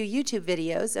watched a few YouTube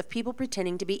videos of people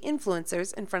pretending to be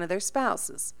influencers in front of their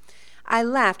spouses. I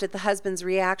laughed at the husbands'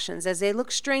 reactions as they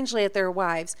looked strangely at their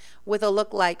wives with a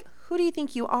look like, "Who do you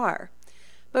think you are?"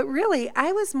 But really,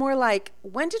 I was more like,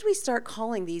 when did we start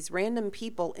calling these random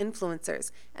people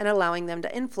influencers and allowing them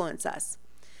to influence us?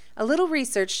 A little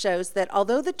research shows that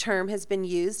although the term has been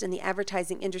used in the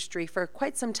advertising industry for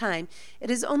quite some time, it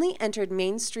has only entered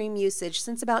mainstream usage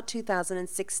since about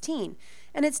 2016,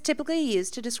 and it's typically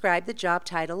used to describe the job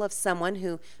title of someone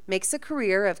who makes a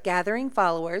career of gathering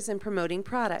followers and promoting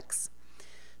products.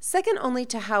 Second only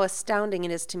to how astounding it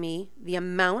is to me, the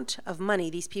amount of money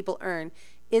these people earn,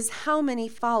 is how many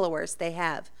followers they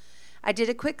have. I did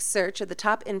a quick search of the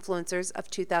top influencers of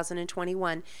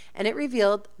 2021, and it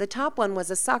revealed the top one was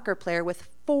a soccer player with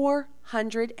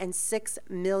 406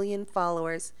 million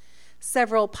followers.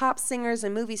 Several pop singers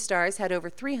and movie stars had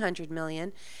over 300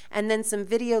 million, and then some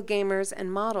video gamers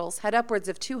and models had upwards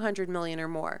of 200 million or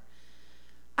more.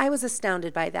 I was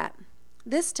astounded by that.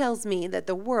 This tells me that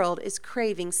the world is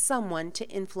craving someone to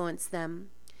influence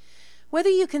them. Whether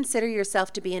you consider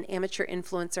yourself to be an amateur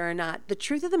influencer or not, the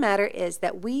truth of the matter is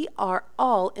that we are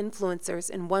all influencers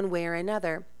in one way or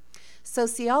another.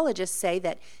 Sociologists say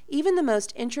that even the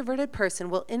most introverted person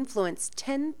will influence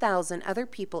 10,000 other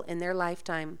people in their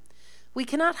lifetime. We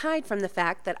cannot hide from the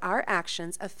fact that our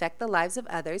actions affect the lives of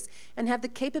others and have the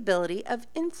capability of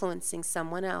influencing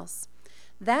someone else.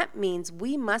 That means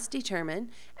we must determine,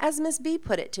 as Miss B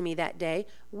put it to me that day,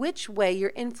 which way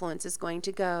your influence is going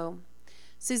to go.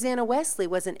 Susanna Wesley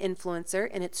was an influencer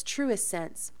in its truest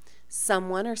sense,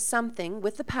 someone or something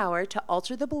with the power to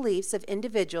alter the beliefs of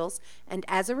individuals and,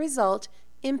 as a result,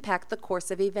 impact the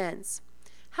course of events.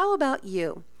 How about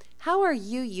you? How are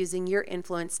you using your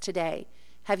influence today?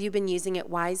 Have you been using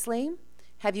it wisely?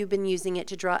 Have you been using it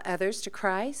to draw others to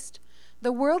Christ?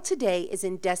 The world today is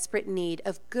in desperate need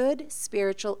of good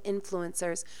spiritual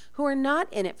influencers who are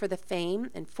not in it for the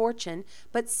fame and fortune,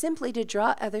 but simply to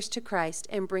draw others to Christ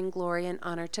and bring glory and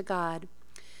honor to God.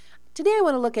 Today I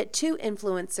want to look at two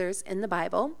influencers in the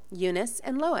Bible, Eunice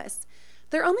and Lois.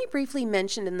 They're only briefly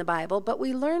mentioned in the Bible, but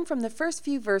we learn from the first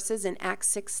few verses in Acts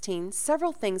 16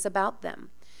 several things about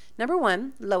them. Number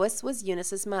 1, Lois was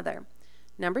Eunice's mother.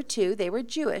 Number 2, they were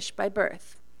Jewish by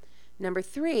birth. Number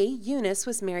 3, Eunice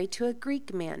was married to a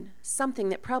Greek man, something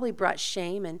that probably brought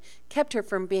shame and kept her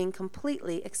from being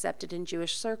completely accepted in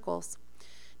Jewish circles.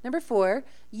 Number 4,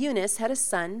 Eunice had a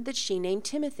son that she named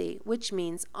Timothy, which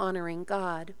means honoring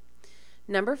God.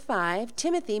 Number 5,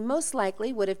 Timothy most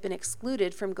likely would have been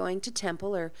excluded from going to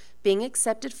temple or being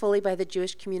accepted fully by the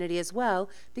Jewish community as well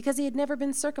because he had never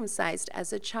been circumcised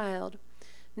as a child.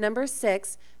 Number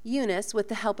 6, Eunice, with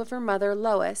the help of her mother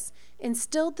Lois,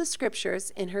 instilled the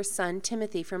scriptures in her son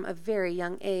Timothy from a very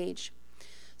young age.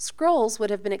 Scrolls would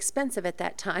have been expensive at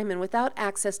that time, and without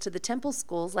access to the temple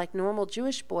schools like normal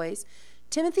Jewish boys,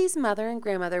 Timothy's mother and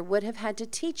grandmother would have had to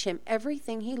teach him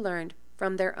everything he learned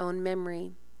from their own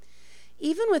memory.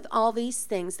 Even with all these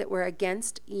things that were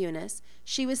against Eunice,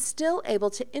 she was still able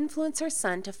to influence her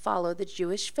son to follow the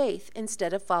Jewish faith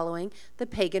instead of following the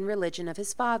pagan religion of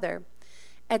his father.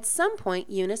 At some point,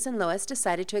 Eunice and Lois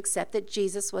decided to accept that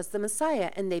Jesus was the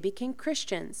Messiah, and they became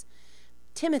Christians.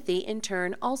 Timothy, in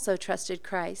turn, also trusted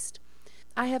Christ.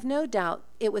 I have no doubt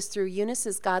it was through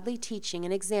Eunice's godly teaching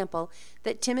and example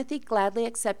that Timothy gladly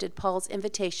accepted Paul's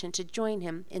invitation to join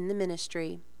him in the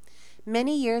ministry.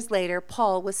 Many years later,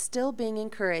 Paul was still being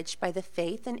encouraged by the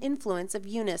faith and influence of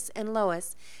Eunice and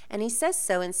Lois, and he says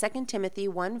so in 2 Timothy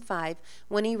 1:5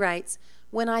 when he writes,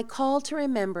 "When I call to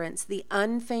remembrance the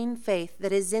unfeigned faith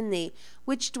that is in thee,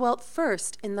 which dwelt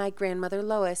first in thy grandmother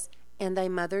Lois and thy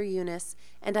mother Eunice,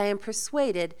 and I am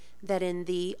persuaded that in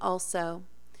thee also."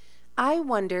 I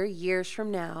wonder, years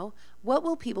from now, what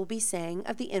will people be saying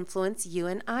of the influence you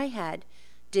and I had?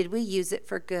 Did we use it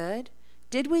for good?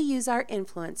 Did we use our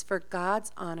influence for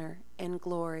God's honor and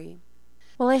glory?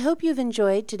 Well, I hope you've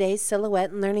enjoyed today's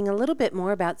Silhouette and learning a little bit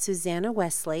more about Susanna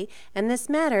Wesley and this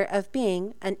matter of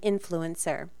being an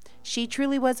influencer. She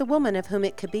truly was a woman of whom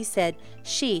it could be said,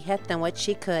 she hath done what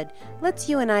she could. Let's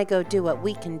you and I go do what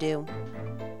we can do.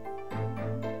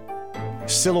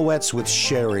 Silhouettes with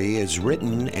Sherry is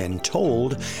written and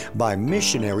told by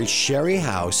missionary Sherry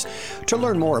House. To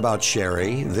learn more about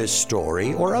Sherry, this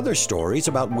story, or other stories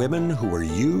about women who were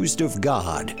used of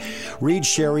God, read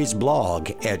Sherry's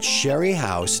blog at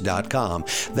sherryhouse.com.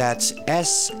 That's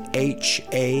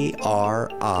SHARI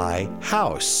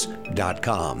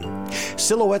house.com.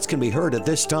 Silhouettes can be heard at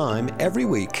this time every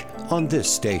week on this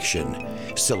station.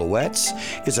 Silhouettes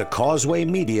is a Causeway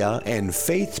Media and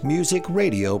Faith Music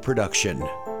Radio production.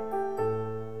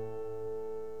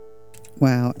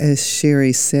 Wow, as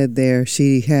Sherry said there,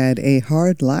 she had a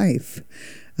hard life.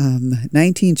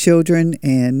 19 children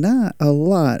and not a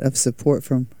lot of support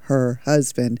from her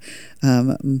husband.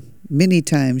 Many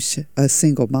times a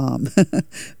single mom,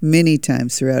 many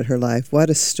times throughout her life. What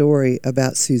a story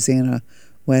about Susanna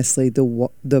Wesley,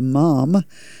 the mom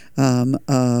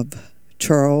of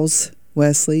Charles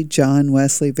Wesley, John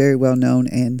Wesley, very well known,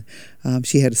 and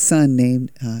she had a son named,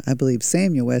 I believe,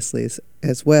 Samuel Wesley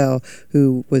as well,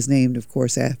 who was named, of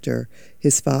course, after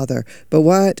his father. But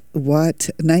what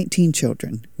 19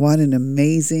 children, what an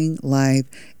amazing life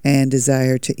and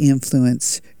desire to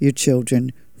influence your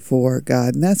children for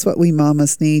God. And that's what we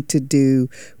mamas need to do.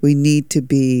 We need to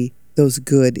be those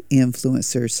good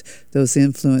influencers, those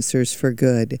influencers for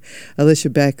good. Alicia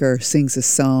Becker sings a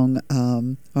song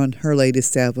on her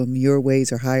latest album, Your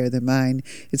Ways Are Higher Than Mine.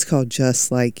 It's called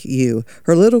Just Like You.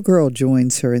 Her little girl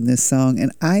joins her in this song,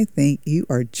 and I think you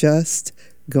are just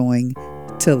going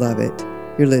to love it.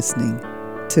 You're listening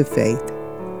to Faith.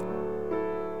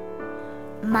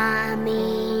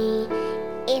 Mommy,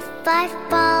 if I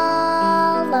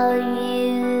follow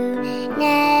you in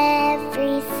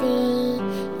everything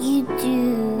you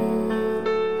do,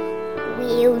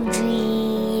 will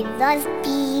Jesus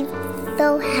be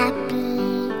so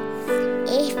happy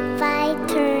if I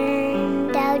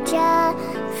turned out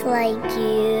just like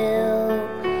you?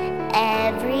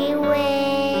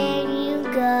 Everywhere you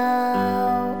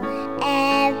go,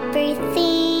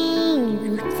 everything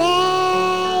you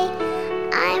say,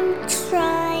 I'm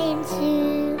trying to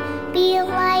be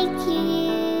like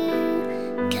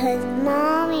you, 'cause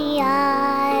Mommy,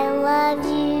 I love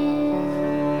you.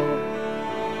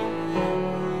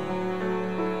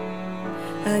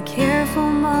 A careful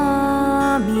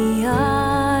mommy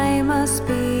I must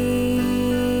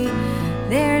be.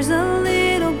 There's a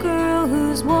little girl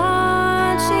who's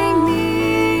watching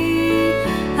me.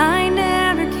 I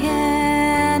never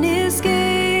can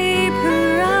escape her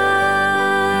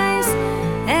eyes.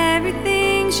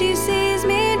 Everything she sees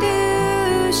me do,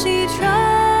 she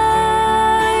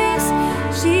tries.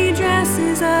 She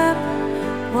dresses up,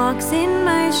 walks in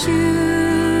my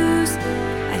shoes.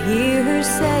 I hear her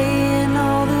saying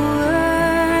all the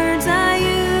words I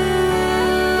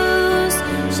use.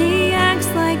 She acts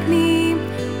like me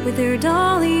with her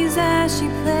dollies as she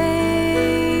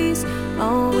plays,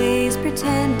 always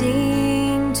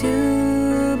pretending to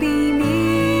be me.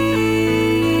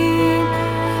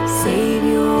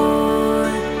 Savior,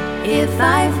 if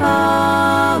I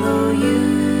follow you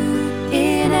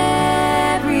in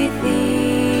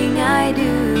everything I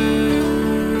do,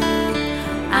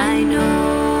 I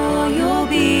know you'll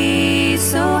be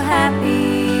so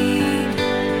happy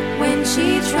when she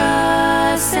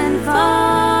trusts and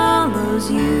follows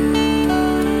you.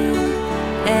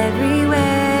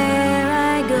 Everywhere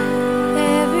I go,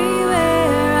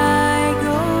 everywhere I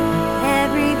go,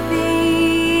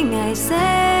 everything I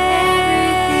say,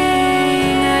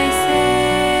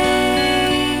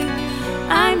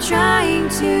 I'm trying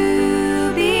to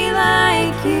be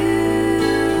like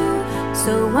you,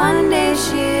 so one day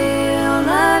she'll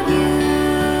love you.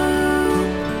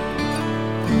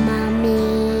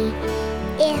 Mommy,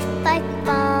 if I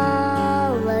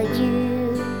follow you,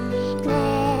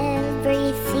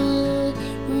 everything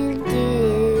you do,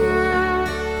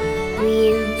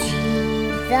 will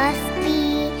Jesus be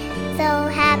so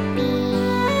happy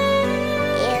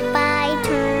if I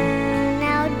turn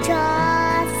out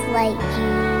just like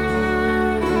you?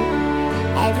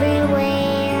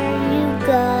 Everywhere you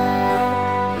go,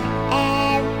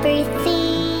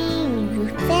 everything you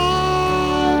say,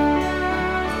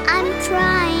 I'm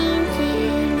trying to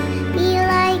be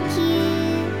like you,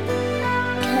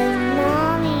 'cause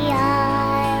Mommy, I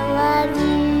love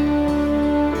you.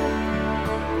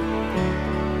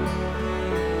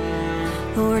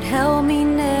 Lord, help me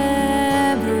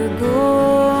never go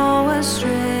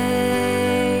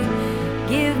astray.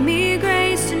 Give me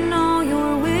grace to know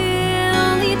your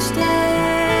will each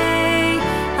day.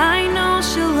 I know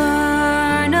she'll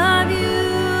learn of you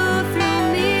through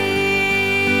me.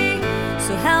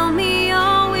 So help me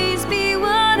always be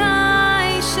what I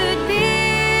should be.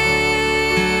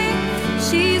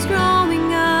 She's growing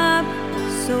up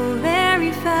so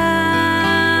very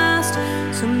fast.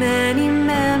 So many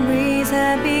memories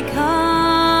have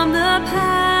become the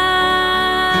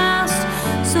past.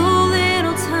 So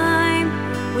little time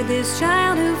with this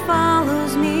child who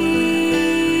follows me.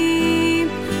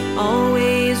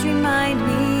 Always remind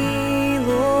me,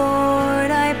 Lord,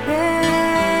 I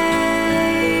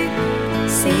pray.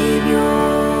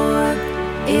 Savior,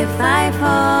 if I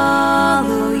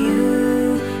follow you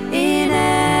in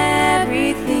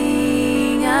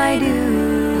everything I do,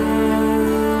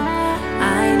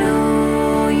 I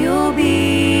know you'll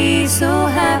be so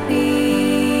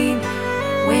happy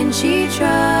when she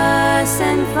trusts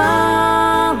and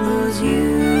follows you.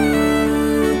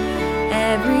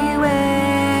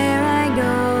 Everywhere I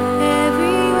go,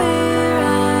 everywhere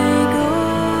I go,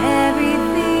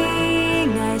 everything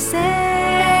I say,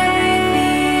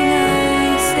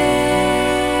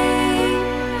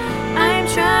 I'm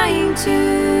trying to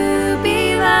be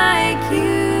like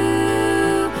you,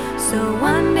 so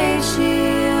one day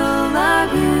she'll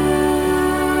love you.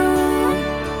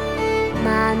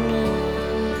 Mommy,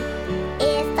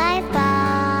 if I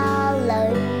follow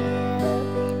you,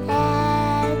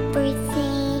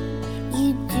 everything you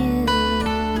do,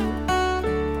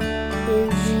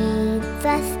 will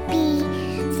Jesus be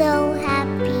so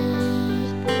happy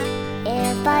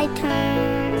if I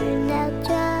turn out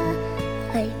just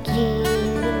like you?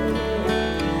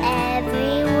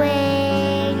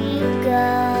 Everywhere you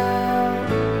go,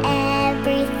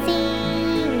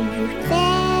 everything you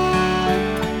say,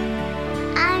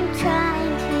 I'm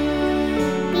trying to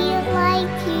be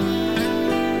like you,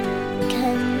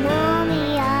 'cause Mommy,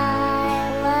 I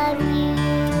love you.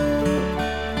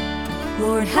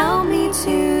 Lord, help me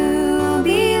to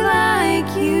be like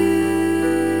you,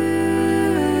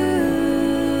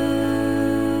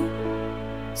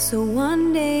 so one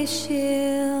day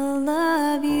she'll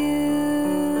love you.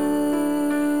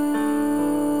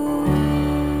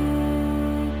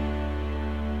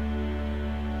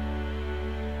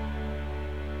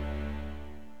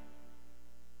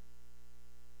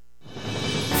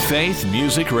 Faith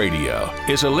Music Radio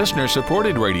is a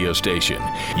listener-supported radio station.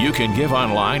 You can give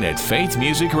online at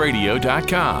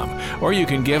faithmusicradio.com, or you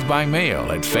can give by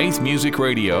mail at Faith Music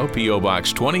Radio, P.O.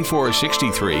 Box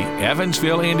 2463,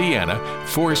 Evansville, Indiana,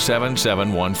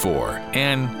 47714.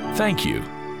 And thank you.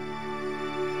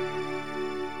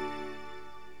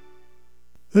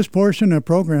 This portion of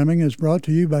programming is brought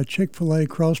to you by Chick-fil-A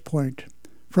Cross Point.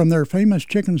 From their famous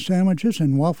chicken sandwiches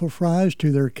and waffle fries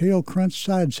to their kale crunch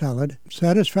side salad,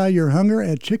 satisfy your hunger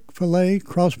at Chick-fil-A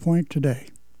Cross Point today.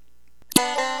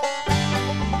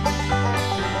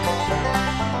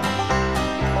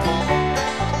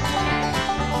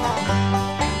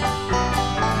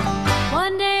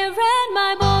 One day I ran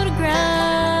my boat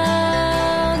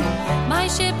aground. My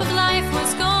ship of life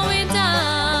was going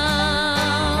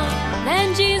down.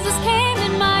 Then Jesus came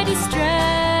in my distress.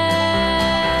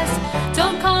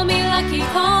 Don't call me lucky,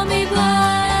 call me blessed.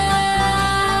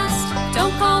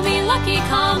 Don't call me lucky,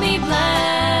 call me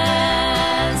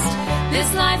blessed.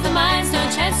 This life of mine's no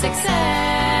chance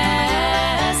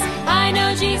success. I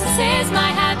know Jesus is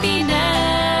my happiness.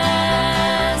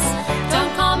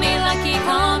 Don't call me lucky,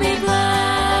 call me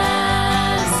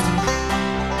blessed.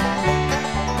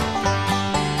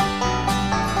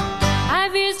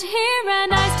 I've ears to hear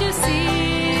and eyes to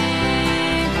see.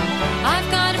 I've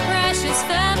got a precious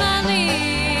family,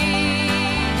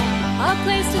 a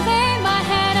place to lay my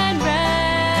head and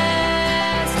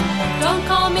rest. Don't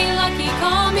call me lucky,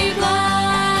 call me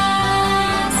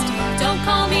blessed. Don't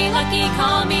call me lucky,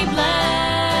 call me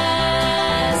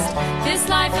blessed. This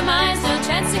life of mine's no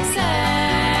chance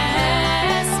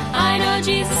success. I know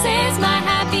Jesus is my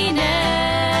happiness.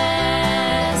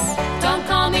 Don't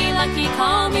call me lucky,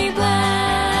 call me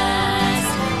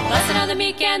blessed. Blessed are the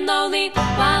meek and lowly,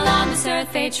 while on this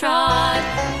earth they trod.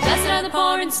 Blessed are the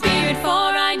poor in spirit, for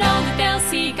I know that they'll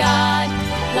see God.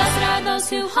 Blessed are those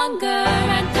who hunger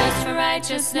and thirst for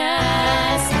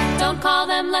righteousness. Don't call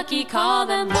them lucky, call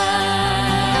them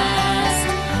blessed.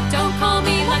 Don't call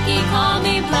me lucky, call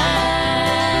me blessed.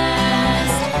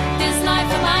 This life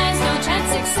of mine's no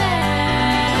chance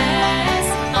success.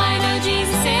 I know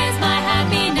Jesus is my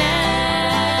happiness.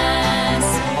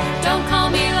 Don't call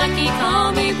me lucky,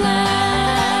 call me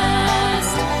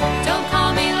blessed. Don't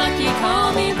call me lucky,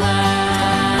 call me blessed.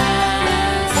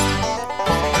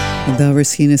 The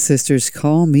Raskina Sisters,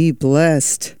 Call Me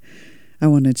Blessed. I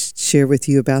want to share with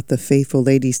you about the Faithful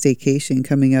Ladies Staycation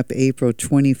coming up April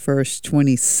 21st,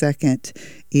 22nd.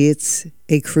 It's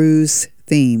a cruise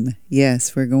theme.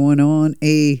 Yes, we're going on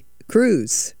a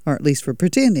cruise, or at least we're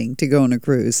pretending to go on a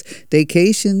cruise.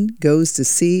 Daycation goes to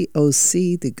see, oh,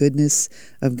 see the goodness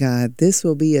of God. This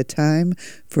will be a time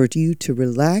for you to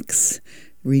relax,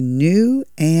 renew,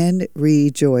 and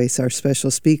rejoice. Our special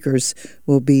speakers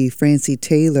will be Francie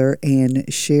Taylor and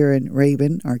Sharon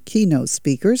Rabin, our keynote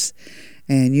speakers,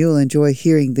 and you'll enjoy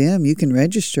hearing them. You can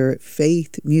register at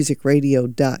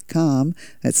faithmusicradio.com.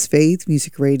 That's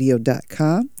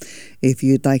faithmusicradio.com. If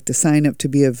you'd like to sign up to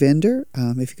be a vendor,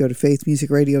 if you go to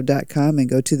faithmusicradio.com and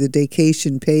go to the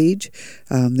Daycation page,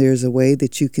 there's a way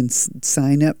that you can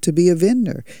sign up to be a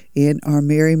vendor in our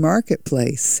Mary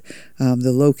Marketplace.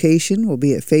 The location will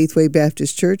be at Faithway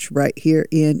Baptist Church right here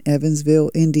in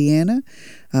Evansville, Indiana.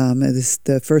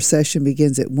 The first session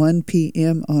begins at 1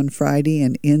 p.m. on Friday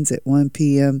and ends at 1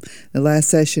 p.m. The last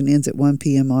session ends at 1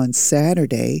 p.m. on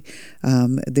Saturday.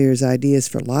 There's ideas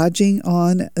for lodging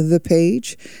on the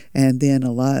page, and then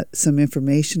some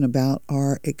information about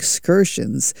our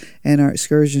excursions and our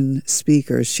excursion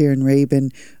speakers. Sharon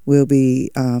Rabin will be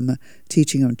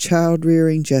teaching on child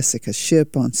rearing, Jessica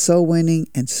Shipp on soul winning,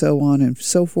 and so on and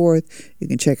so forth. You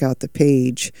can check out the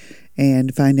page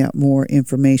and find out more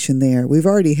information there. We've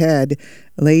already had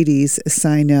ladies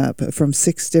sign up from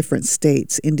 6 different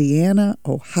states: Indiana,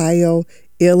 Ohio,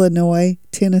 Illinois,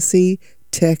 Tennessee,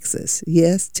 Texas.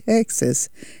 Yes, Texas,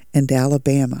 and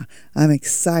Alabama. I'm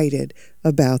excited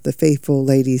about the Faithful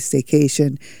Ladies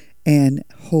Staycation and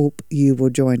hope you will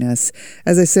join us.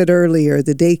 As I said earlier,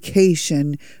 the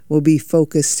Daycation will be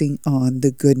focusing on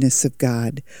the goodness of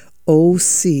God. Oh,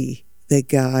 see that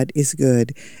God is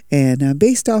good. And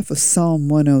based off of Psalm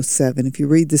 107, if you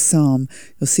read the psalm,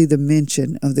 you'll see the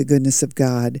mention of the goodness of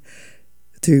God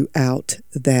throughout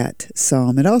that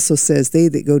psalm. It also says, they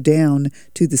that go down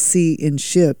to the sea in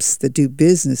ships that do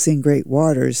business in great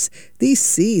waters, these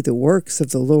see the works of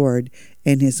the Lord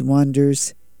and his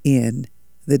wonders in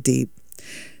the deep.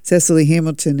 Cecily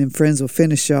Hamilton and friends will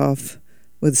finish off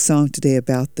with a song today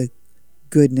about the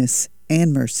goodness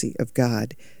and mercy of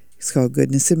God. It's called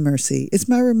Goodness and Mercy. It's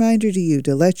my reminder to you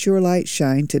to let your light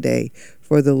shine today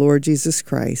for the Lord Jesus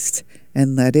Christ,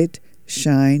 and let it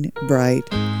shine bright.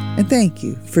 And thank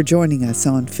you for joining us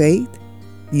on Faith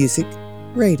Music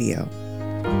Radio.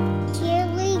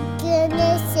 Surely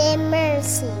goodness and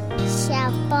mercy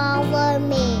shall follow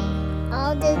me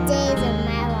all the days of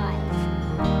my life.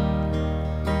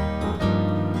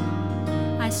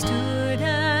 I stood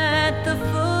at the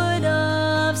foot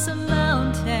of some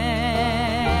mountains,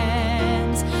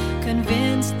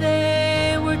 convinced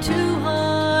they were too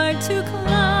hard to climb,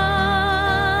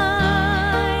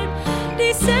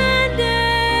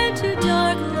 descended to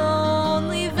dark,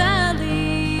 lonely valleys,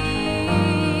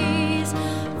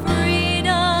 freed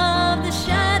of the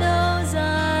shadows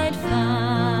I'd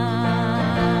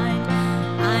find.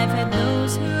 I've had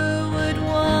those who would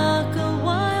walk a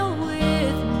while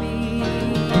with me,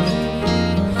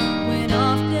 when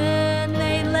often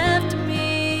they left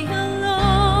me alone,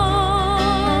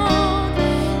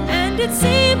 and it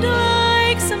seemed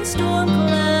like some storm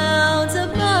clouds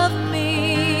above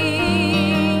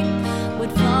me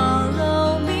would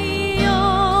follow me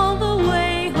all the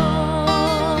way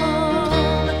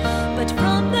home. But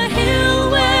from the hill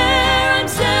where I'm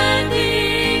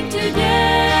standing today,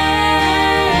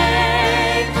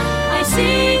 I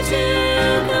see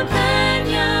two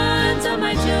companions on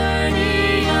my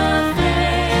journey of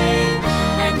faith.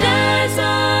 And as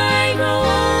I grow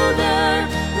older,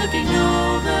 looking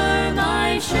over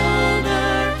my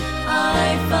shoulder,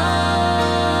 I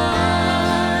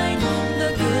find the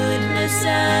goodness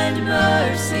and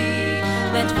mercy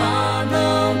that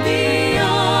follow me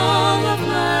all of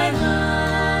my life.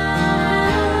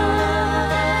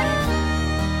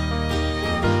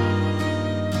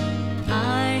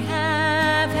 I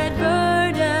have had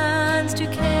burdens to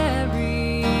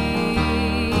carry.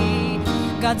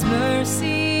 God's mercy